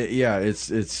watch.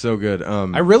 this. It's so good.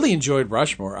 I really enjoyed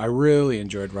Rushmore.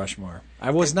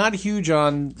 I was not huge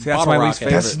on that's Bottle my Rocket. least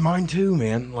favorite. That's mine too,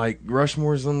 man. Like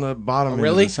Rushmore's on the bottom. end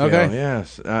really? of the scale. Okay.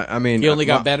 Yes. I mean, He only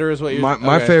got better, is what you're.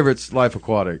 my okay. favorite's Life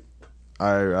Aquatic.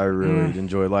 I really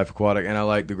enjoy Life Aquatic, and I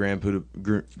like the Grand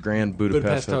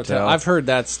Budapest Hotel. I've heard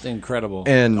that's incredible.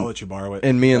 and I'll let you borrow it.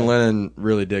 and me and Lennon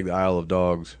really dig the Isle of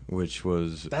Dogs, which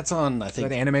was That's on. I Is think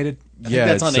that animated?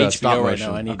 that's on it's, HBO stop right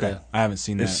motion. now. I need Okay, to. I haven't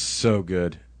seen It's that. so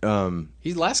good.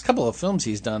 His last couple of films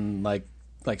he's done like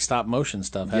stop motion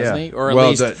stuff, hasn't he? Or at well,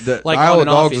 least the like Isle on of and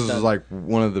off Dogs he's is done. like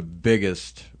one of the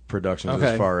biggest productions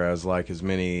Okay. as far as like as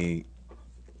many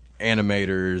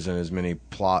animators and as many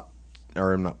plot,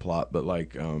 or not plot, but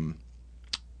like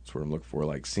that's what I'm looking for,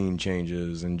 like scene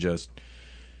changes and just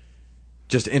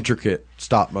intricate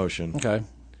stop motion. Okay.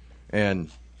 And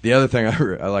the other thing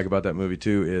I like about that movie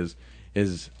too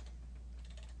is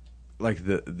like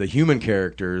the human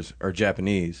characters are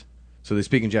Japanese, so they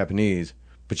speak in Japanese,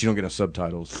 but you don't get no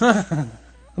subtitles.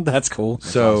 That's cool.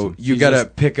 So awesome. you got to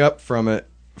pick up from it,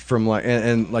 from like,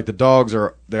 and like the dogs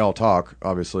they all talk,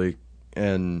 obviously,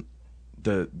 and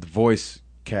the voice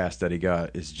cast that he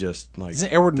got is just like.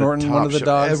 Isn't Edward the Norton top one of the shelf.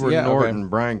 dogs? Edward Yeah, okay. Norton,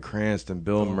 Bryan Cranston,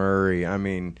 Bill Murray. I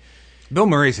mean, Bill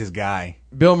Murray's his guy.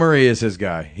 Bill Murray is his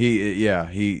guy.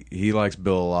 He likes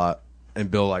Bill a lot,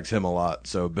 and Bill likes him a lot.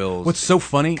 So Bill's What's so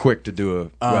funny? quick to do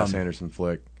a Wes Anderson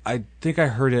flick. I think I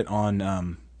heard it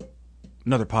on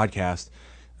another podcast.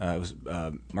 It was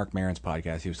Mark Maron's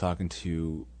podcast. He was talking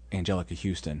to Angelica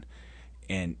Houston,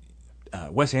 and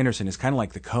Wes Anderson is kind of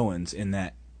like the Coens in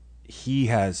that he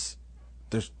has.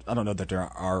 I don't know that there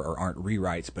are or aren't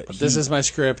rewrites, but This is my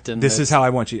script, and this is how I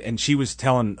want you. And she was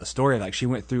telling a story, like she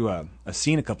went through a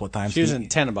scene a couple of times. she was in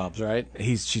Tenenbaums, right?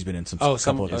 She's been in some Oh,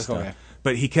 couple of his okay. stuff.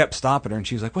 But he kept stopping her, and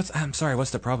she was like, I'm sorry,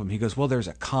 what's the problem? He goes, well, there's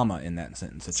a comma in that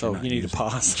sentence. That So you're not you need to using."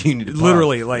 pause. You need to pause.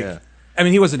 Literally, like, Yeah. I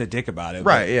mean, he wasn't a dick about it.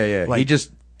 Right? but, Yeah. like, He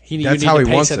just You that's need how to he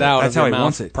pace wants it it. out. That's of how your he mouth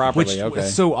wants it. properly. Which Okay.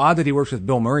 is so odd that he works with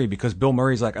Bill Murray, because Bill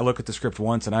Murray's like, I look at the script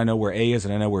once and I know where A is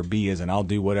and I know where B is, and I'll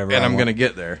do whatever. And I I'm want. gonna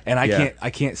get there. And I Yeah.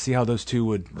 can't see how those two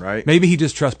would. Right. Maybe he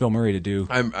just trusts Bill Murray to do.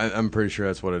 I'm pretty sure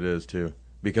that's what it is too,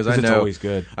 because I 'Cause it's know always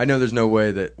good. I know there's no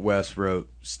way that Wes wrote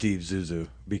Steve Zuzu,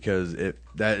 because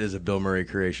that is a Bill Murray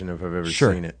creation if I've ever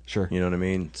Sure, seen it. sure. You know what I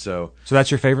mean? So So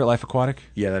that's your favorite Life Aquatic?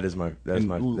 yeah, that's my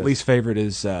Least favorite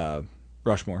is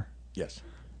Rushmore. yes.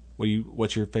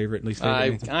 What's your favorite, least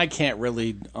favorite? Nathan? I can't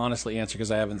really honestly answer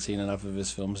because I haven't seen enough of his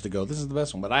films to go, this is the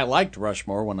best one. But I liked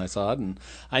Rushmore when I saw it, and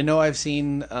I know I've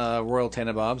seen Royal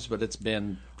Tenenbaums, but it's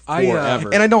been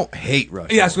forever. And I don't hate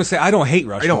Rush. Yeah, I was gonna say I don't hate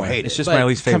Rushmore. I don't hate It's it. just But my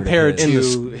least favorite. compared of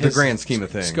his. to the his grand scheme of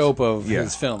things. scope of Yeah.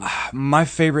 his film. My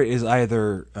favorite is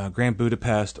either Grand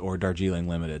Budapest or Darjeeling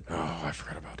Limited. Oh, I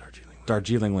forgot about Darjeeling.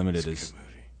 Darjeeling Limited is. It's a good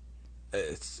movie.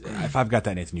 It's, if I've got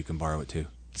that, Nathan, you can borrow it too.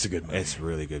 It's a good movie. It's a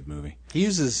really good movie. He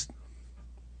uses.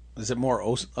 Is it more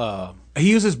He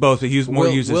uses both, but he uses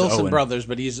Wilson Owen. Brothers?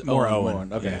 But he's More Owen.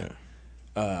 Owen. Okay.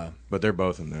 Yeah. But they're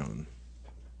both in that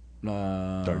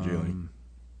one. Darjeeling.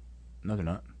 No, they're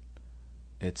not.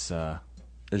 It's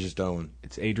It's just Owen.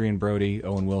 it's Adrian Brody,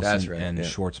 Owen Wilson, That's right, and yeah.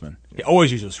 Schwartzman. He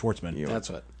always uses Schwartzman. Yeah. That's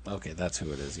what. Okay, that's who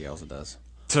it is. He also does.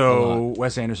 So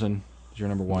Wes Anderson is your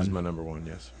number He's one. my number one.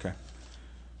 Yes. Okay.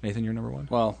 Nathan, your number one.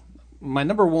 Well, my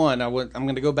number one, I'm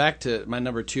going to go back to my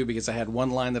number two because I had one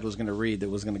line that I was going to read that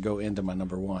was going to go into my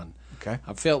number one. Okay.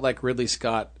 I felt like Ridley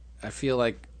Scott. I feel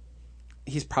like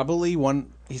he's probably one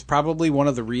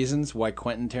of the reasons why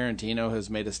Quentin Tarantino has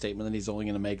made a statement that he's only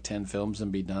going to make 10 films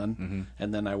and be done. Mm-hmm.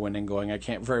 And then I went in going, I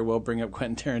can't very well bring up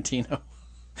Quentin Tarantino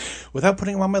without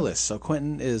putting him on my list. So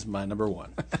Quentin is my number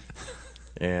one.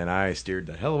 And I steered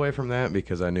the hell away from that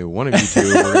because I knew one of you two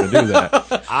were going to do that.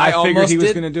 I figured almost he was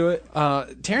did. going to do it.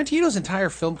 Tarantino's entire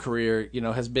film career,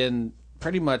 has been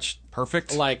pretty much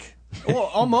Perfect. like well,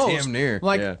 almost Damn near,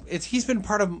 like yeah. he's been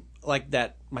part of like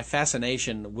that my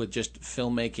fascination with just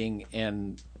filmmaking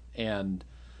and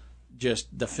just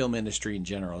the film industry in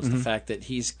general is the fact that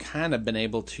he's kind of been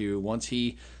able to, once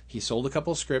he sold a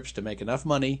couple of scripts to make enough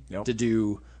money to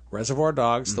do Reservoir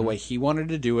Dogs the way he wanted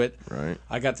to do it. Right.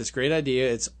 I got this great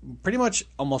idea. It's pretty much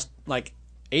almost like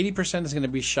 80% is going to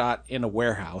be shot in a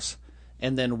warehouse.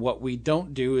 And then what we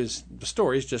don't do is the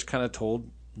story's just kind of told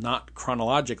not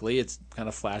chronologically. It's kind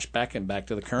of flashback and back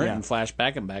to the current and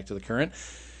flashback and back to the current.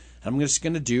 I'm just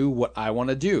going to do what I want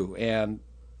to do. And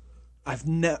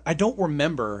I don't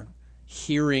remember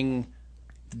hearing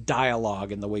the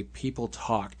dialogue and the way people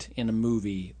talked in a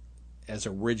movie as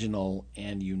original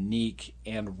and unique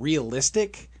and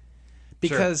realistic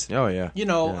because Oh, yeah. you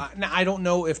know, Yeah. I don't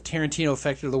know if Tarantino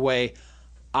affected the way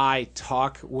I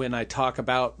talk when I talk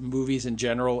about movies in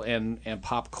general and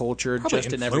pop culture Probably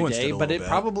just in influenced everyday, it a but little it bit.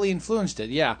 probably influenced it,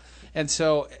 yeah. And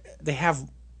so they have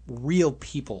real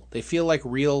people. They feel like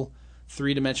real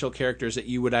three-dimensional characters that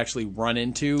you would actually run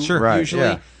into Right, usually.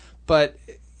 yeah. But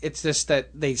it's just that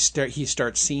he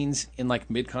starts scenes in like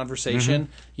mid-conversation,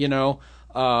 you know,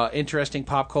 interesting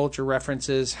pop culture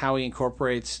references, how he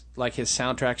incorporates like his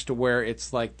soundtracks to where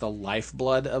it's like the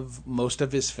lifeblood of most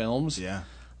of his films. Yeah.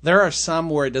 There are some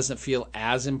where it doesn't feel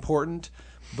as important,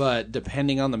 but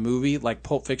depending on the movie, like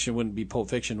Pulp Fiction wouldn't be Pulp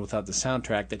Fiction without the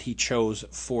soundtrack that he chose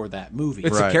for that movie.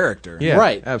 It's a Right. character. Yeah,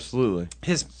 Right. absolutely.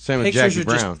 His Same with pictures Jackie are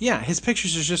Brown. just his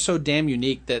pictures are just so damn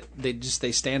unique that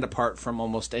they stand apart from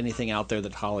almost anything out there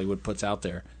that Hollywood puts out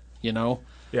there, you know?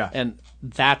 Yeah. And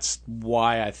that's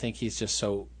why I think he's just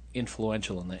so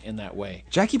influential in that way.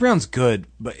 Jackie Brown's good,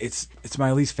 but it's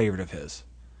my least favorite of his.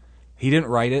 He didn't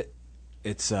write it.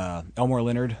 It's Elmore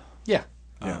Leonard. Yeah.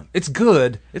 It's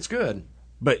good, It's good.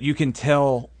 but you can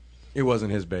tell. It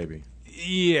wasn't his baby.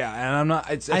 Yeah, and I'm not.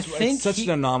 It's I think it's such he-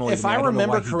 an anomaly. If to me. I don't know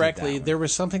remember why he did correctly, that. there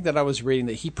was something that I was reading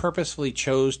that he purposefully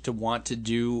chose to want to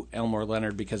do Elmore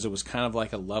Leonard because it was kind of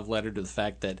like a love letter to the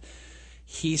fact that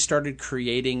he started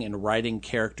creating and writing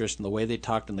characters and the way they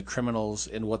talked and the criminals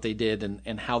and what they did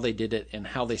and how they did it and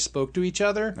how they spoke to each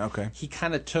other. Okay. He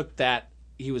kind of took that.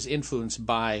 He was influenced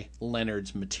by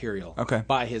Leonard's material. Okay.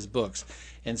 By his books.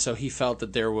 And so he felt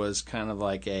that there was kind of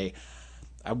like I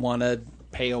want to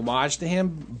pay homage to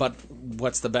him, but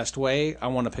what's the best way? I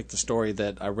want to pick the story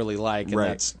that I really like, and Right.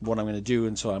 that's what I'm going to do.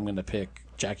 And so I'm going to pick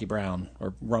Jackie Brown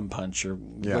or Rum Punch, or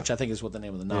Yeah. which I think is what the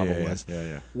name of the novel was.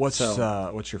 Yeah. What's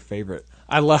So- what's your favorite?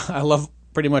 I love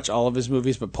pretty much all of his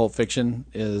movies, but Pulp Fiction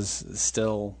is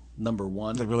still number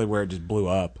one. Is it really where it just blew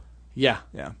up? Yeah,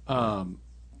 Yeah.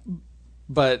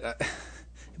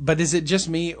 but is it just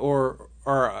me, or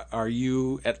are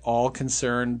you at all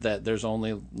concerned that there's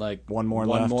only like One more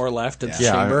left? in the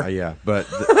Yeah, chamber? yeah. But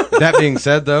that being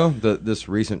said, though, this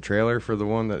recent trailer for the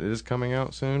one that is coming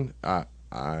out soon,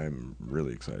 I'm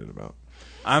really excited about.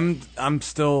 I'm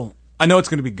still. I know it's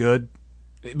going to be good,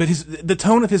 but the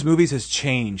tone of his movies has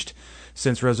changed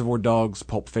since Reservoir Dogs,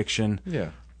 Pulp Fiction. Yeah.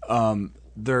 I'm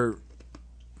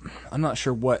not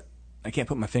sure what. I can't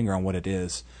put my finger on what it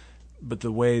is, but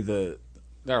the way They're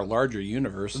a larger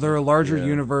universe. they're a larger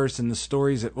universe, and the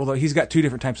stories that. Well, he's got two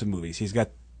different types of movies. He's got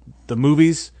the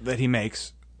movies that he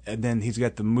makes, and then he's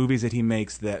got the movies that he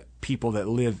makes that people that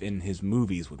live in his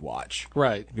movies would watch.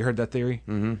 right. Have you heard that theory?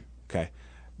 Mm-hmm. Okay,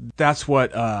 that's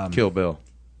what Kill Bill.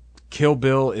 Kill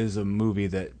Bill is a movie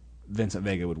that Vincent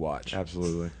Vega would watch.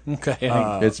 Absolutely. Okay.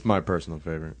 It's my personal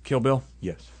favorite. Kill Bill.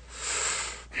 Yes.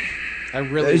 I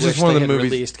really It's wish just one they of the had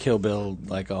movies- released Kill Bill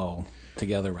like all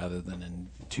together rather than in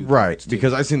two. Right. parts, too.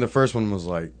 Because I seen the first one was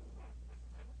like,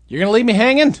 You're gonna leave me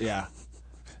hanging, Yeah.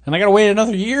 and I gotta wait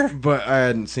another year. but I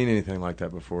hadn't seen anything like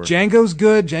that before. Django's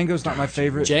good. Django's not my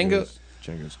favorite. Django.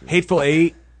 Django's good. Hateful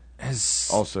Eight has.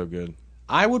 Also good.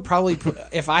 I would probably put,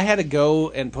 if I had to go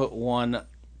and put one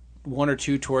or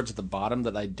two towards the bottom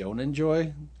that I don't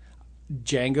enjoy.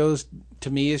 Django's to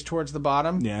me is towards the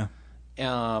bottom. Yeah.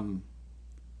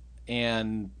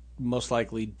 And most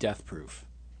likely Death Proof.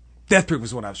 Death Proof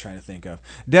is what I was trying to think of.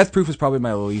 Death Proof is probably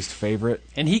my least favorite.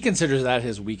 And he considers that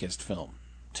his weakest film,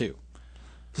 too.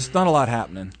 There's not a lot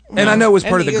happening, and I know it was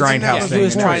part of the Grindhouse he thing.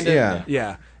 was trying to. Yeah.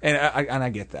 Yeah, and I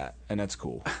get that, and that's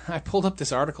cool. I pulled up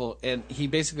this article, and he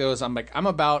basically goes, I'm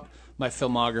about my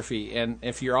filmography, and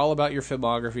if you're all about your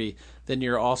filmography, then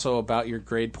you're also about your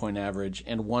grade point average,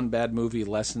 and one bad movie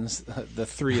lessens the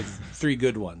three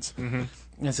good ones. Mm-hmm.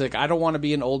 It's like, I don't want to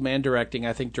be an old man directing.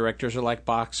 I think directors are like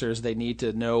boxers. They need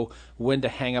to know when to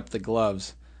hang up the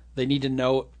gloves. They need to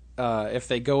know if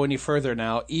they go any further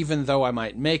now, even though I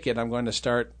might make it, I'm going to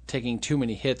start taking too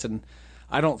many hits, and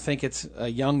I don't think it's a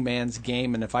young man's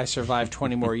game. And if I survive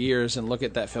 20 more years and look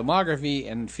at that filmography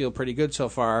and feel pretty good so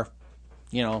far,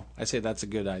 I say that's a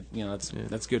good,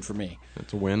 that's good for me.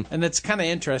 That's a win. And it's kind of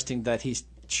interesting that he's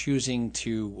choosing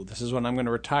to, this is when I'm going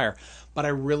to retire. But I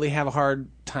really have a hard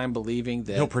time believing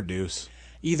that He'll produce.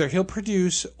 either he'll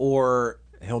produce or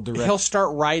He'll direct. he'll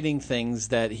start writing things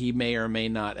that he may or may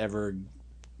not ever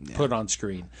put on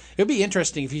screen. It would be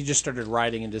interesting if he just started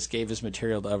writing and just gave his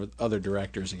material to other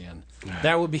directors again.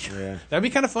 That would be that'd be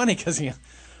kind of funny because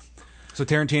So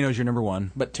Tarantino's your number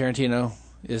one. but Tarantino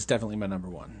is definitely my number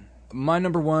one. My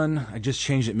number one, I just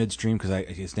changed it midstream because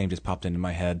his name just popped into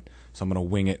my head, so I'm gonna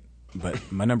wing it.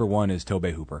 But my number one is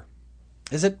Tobey Hooper.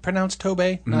 Is it pronounced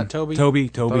Tobey, not Toby? Toby. I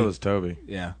thought it was Toby.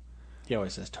 Yeah. He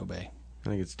always says Tobey. I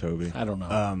think it's Toby. I don't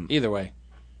know. Either way.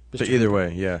 So either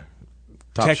way, yeah.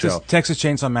 Top shelf. Texas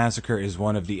Chainsaw Massacre is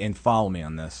one of the, and follow me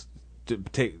on this.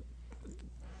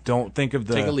 Don't think of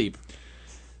the. Take a leap.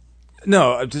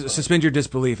 No, just suspend your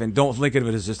disbelief and don't think of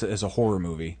it as just as a horror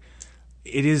movie.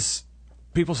 It is.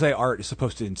 People say art is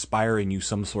supposed to inspire in you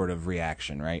some sort of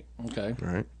reaction, right? Okay.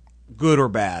 Right. Good or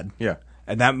bad. Yeah.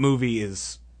 And that movie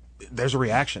is. There's a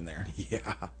reaction there.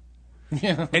 Yeah.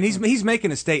 Yeah. And he's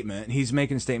making a statement. He's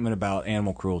making a statement about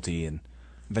animal cruelty and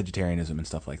vegetarianism and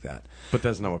stuff like that. But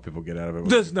that's not what people get out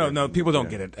of it. No, people don't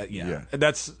get it. Yeah.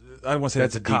 That's. I don't want to say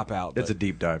that's a cop out. That's a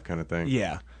deep dive kind of thing.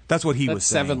 Yeah. That's what he was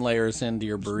saying. 7 layers into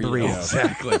your burrito.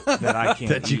 Exactly. that I can't.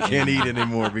 That you can't eat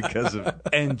anymore because of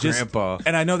Grandpa.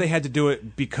 And I know they had to do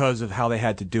it because of how they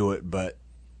had to do it, but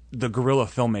the guerrilla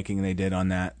filmmaking they did on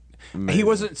that. Amazing. He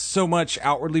wasn't so much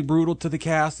outwardly brutal to the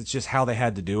cast. It's just how they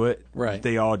had to do it. Right.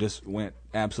 They all just went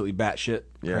absolutely batshit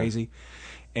crazy.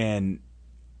 And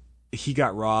he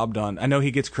got robbed on. I know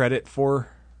he gets credit for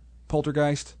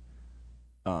Poltergeist.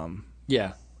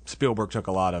 Yeah. Spielberg took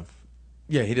a lot of.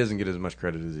 Yeah, he doesn't get as much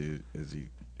credit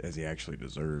as he actually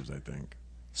deserves, I think.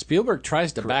 Spielberg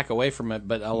tries to back away from it,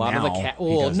 but a lot of the Now. He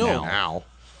well, does no. Now.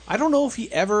 I don't know if he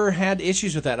ever had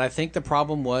issues with that. I think the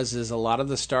problem was a lot of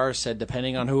the stars said,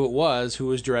 depending on who it was, who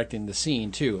was directing the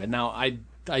scene too. And now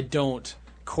I don't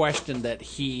question that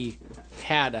he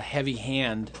had a heavy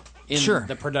hand in Sure.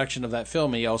 the production of that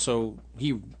film. He also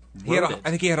I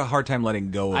think he had a hard time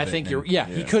letting go of it. I think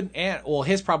he couldn't. Well,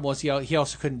 his problem was he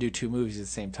also couldn't do 2 movies at the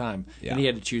same time, Yeah. and he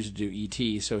had to choose to do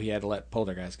E.T., so he had to let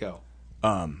Poltergeist go.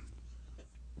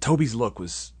 Toby's look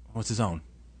was his own.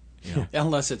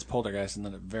 Unless it's Poltergeist, and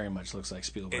then it very much looks like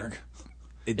Spielberg.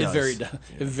 It does. It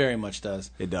very much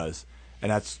does. It does,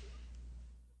 and that's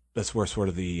where sort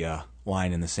of the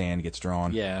line in the sand gets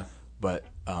drawn. Yeah. But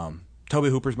Toby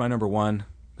Hooper's my number one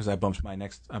because I bumped my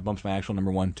actual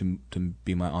number one to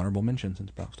be my honorable mention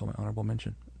since Brock stole my honorable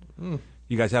mention.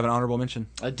 You guys have an honorable mention?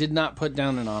 I did not put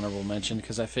down an honorable mention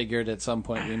because I figured at some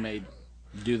point we may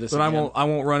do this. But again. I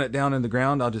won't run it down in the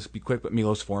ground. I'll just be quick. But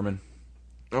Milos Forman,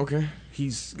 Okay.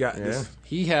 he's got this.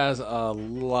 He has a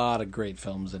lot of great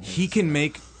films in his. He can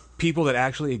make people that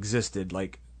actually existed,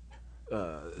 like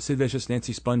Sid Vicious,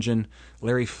 Nancy Spungen,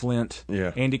 Larry Flint,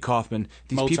 Andy Kaufman.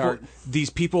 Mozart. These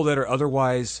people that are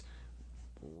otherwise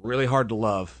really hard to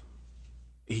love,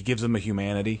 he gives them a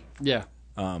humanity. Yeah.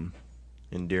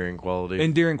 Endearing quality.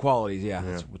 Endearing qualities,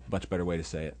 that's a much better way to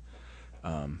say it.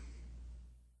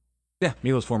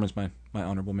 Milos Forman's my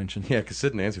honorable mention. Yeah, because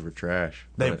Sid and Nancy were trash.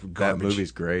 They're That garbage.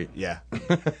 movie's great. Yeah.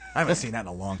 I haven't seen that in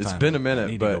a long time. It's been a minute,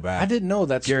 I need but to go back. I didn't know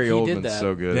that's Gary he did Oldman's that.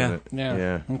 so good in it.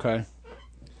 Yeah. Okay.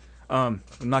 I'm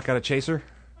not got a chaser.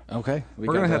 Okay.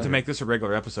 We're gonna have to make this a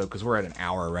regular episode because we're at an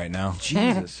hour right now.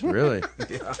 Jesus, really?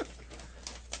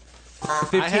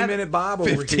 15-minute Bob over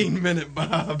here. 15-minute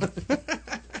Bob.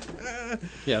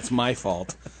 Yeah, it's my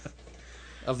fault.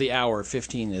 Of the hour,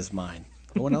 15 is mine.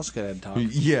 No one else could have talked.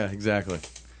 Yeah, exactly.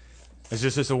 Is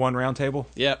this just a one round table?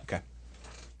 Yep. Okay.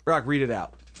 Brock, read it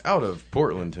out. Out of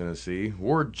Portland, Tennessee,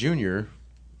 Ward Jr.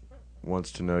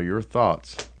 wants to know your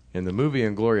thoughts. In the movie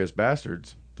Inglourious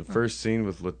Bastards, the first scene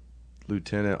with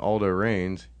Lieutenant Aldo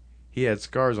Raines, he had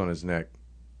scars on his neck.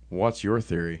 What's your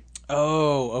theory?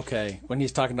 Oh, okay. When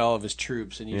he's talking to all of his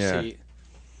troops, and you see,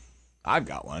 I've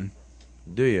got one.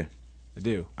 Do you? I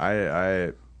do.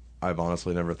 I've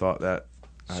honestly never thought that.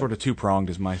 Sort of two-pronged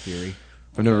is my theory.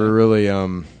 I've never really, I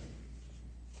mean,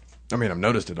 I've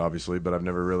noticed it, obviously, but I've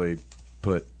never really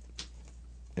put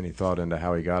any thought into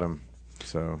how he got him.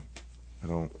 So, I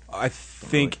don't... I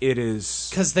think it is...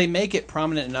 because they make it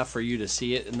prominent enough for you to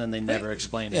see it, and then they never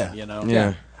explain it. You know.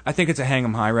 Yeah. I think it's a hang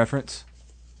 'em high reference.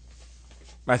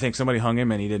 I think somebody hung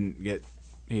him and he didn't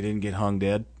get hung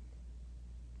dead.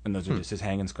 And those are just his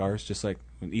hanging scars, just like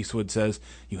when Eastwood says,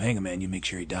 "You hang a man, you make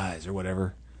sure he dies," or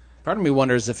whatever. Part of me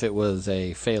wonders if it was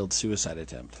a failed suicide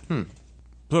attempt.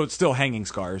 So it's still hanging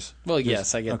scars. Well,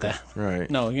 yes, I get okay. that. Right.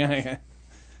 No, yeah.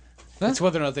 It's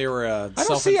whether or not they were I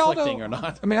don't see self-inflicting Aldo, or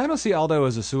not. I mean, I don't see Aldo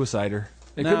as a suicider.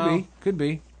 It No. could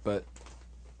be, but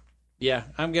Yeah,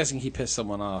 I'm guessing he pissed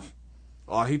someone off.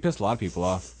 he pissed a lot of people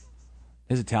off.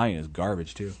 His Italian is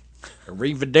garbage too.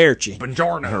 Arrivederci.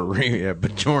 Buongiorno. Yeah,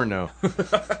 Buongiorno.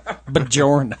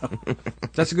 Buongiorno.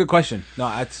 That's a good question. No,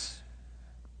 that's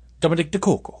Dominic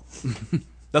DeCoco.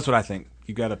 what I think.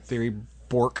 You got a theory,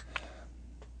 Bork?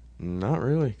 Not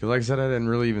really. Because like I said, I didn't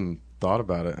really even thought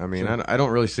about it. I mean, I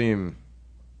don't really see him...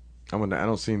 I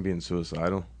don't see him being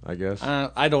suicidal, I guess.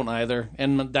 I don't either.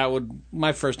 And that would...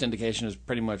 My first indication is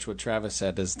pretty much what Travis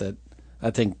said, is that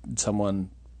I think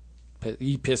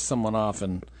he pissed someone off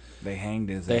and They hanged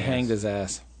his they ass. hanged his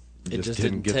ass. It just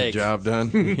didn't get take. the job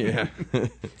done. Yeah.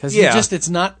 Because Yeah. it's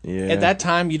not, Yeah. at that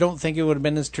time, you don't think it would have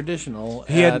been as traditional.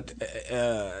 He had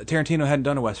Tarantino hadn't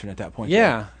done a western at that point.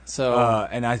 Yeah, so...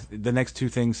 and the next two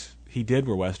things he did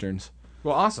were westerns.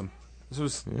 Well, awesome. This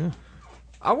was. Yeah.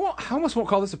 I almost won't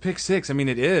call this a pick six. I mean,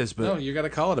 it is, but No, you got to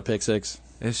call it a pick six.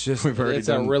 it's just It's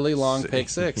a really long pick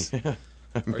six. six.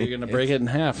 Or you're going to break it in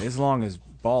half. as long as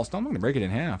balls. No, I'm not going to break it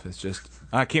in half. It's just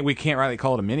we can't rightly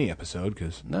call it a mini episode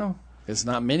because No, it's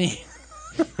not mini.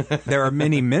 there are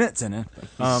many minutes in it.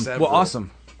 Well, Several.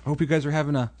 awesome. I hope you guys are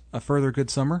having a further good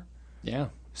summer. Yeah,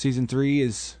 Season 3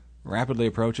 is rapidly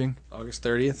approaching. August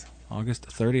 30th. August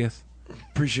 30th.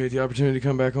 Appreciate the opportunity to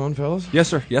come back on, fellas. Yes,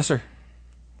 sir. Yes, sir.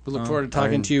 We look forward to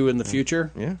talking to you in the future.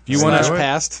 Yeah. You wanna- Slash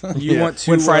past. You want to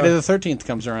when Friday the 13th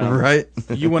comes around. Right.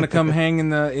 You want to come hang in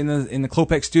the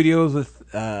Klopek studios with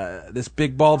this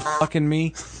big bald fucking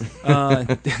me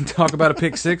and talk about a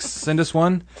pick six? Send us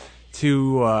one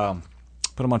to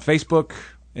put them on Facebook,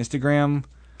 Instagram,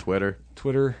 Twitter.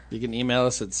 Twitter. You can email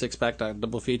us at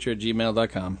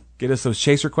sixpack.doublefeature@gmail.com. Get us those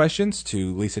chaser questions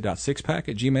to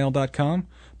lisa.sixpack@gmail.com.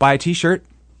 Buy a t-shirt,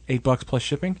 $8 plus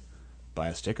shipping. Buy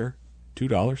a sticker,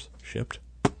 $2 shipped.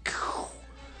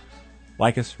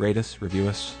 Like us, rate us, review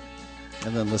us.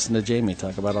 And then listen to Jamie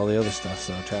talk about all the other stuff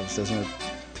so Travis doesn't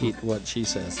repeat what she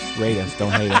says. Rate us,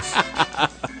 don't hate us.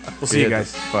 We'll see you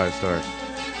guys. 5 stars.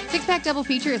 Six Pack Double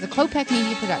Feature is a Klopek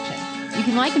Media production. You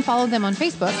can like and follow them on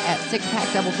Facebook at Six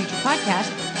Pack Double Feature Podcast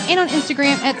and on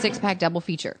Instagram at Six Pack Double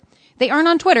Feature. They aren't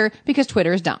on Twitter because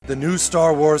Twitter is dumb. The new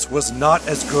Star Wars was not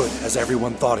as good as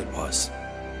everyone thought it was.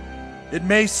 It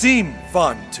may seem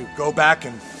fun to go back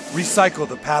and recycle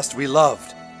the past we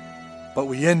loved, but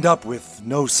we end up with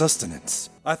no sustenance.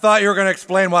 I thought you were going to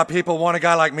explain why people want a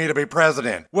guy like me to be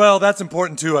president. Well, that's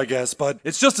important too, I guess, but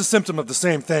it's just a symptom of the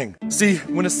same thing. See,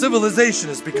 when a civilization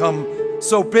has become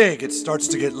so big, it starts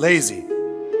to get lazy.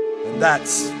 And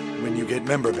that's when you get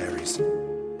member berries.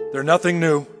 They're nothing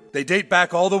new. They date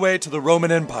back all the way to the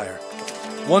Roman Empire.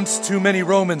 Once too many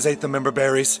Romans ate the member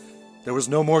berries, there was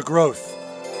no more growth.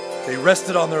 They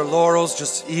rested on their laurels,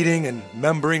 just eating and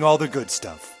membering all the good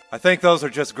stuff. I think those are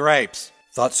just grapes.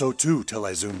 Thought so too, till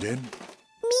I zoomed in.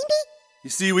 You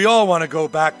see, we all want to go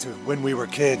back to when we were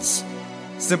kids.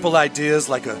 Simple ideas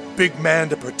like a big man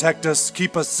to protect us,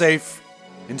 keep us safe.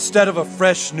 Instead of a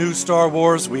fresh new Star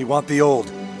Wars, we want the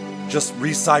old. Just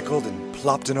recycled and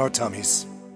plopped in our tummies.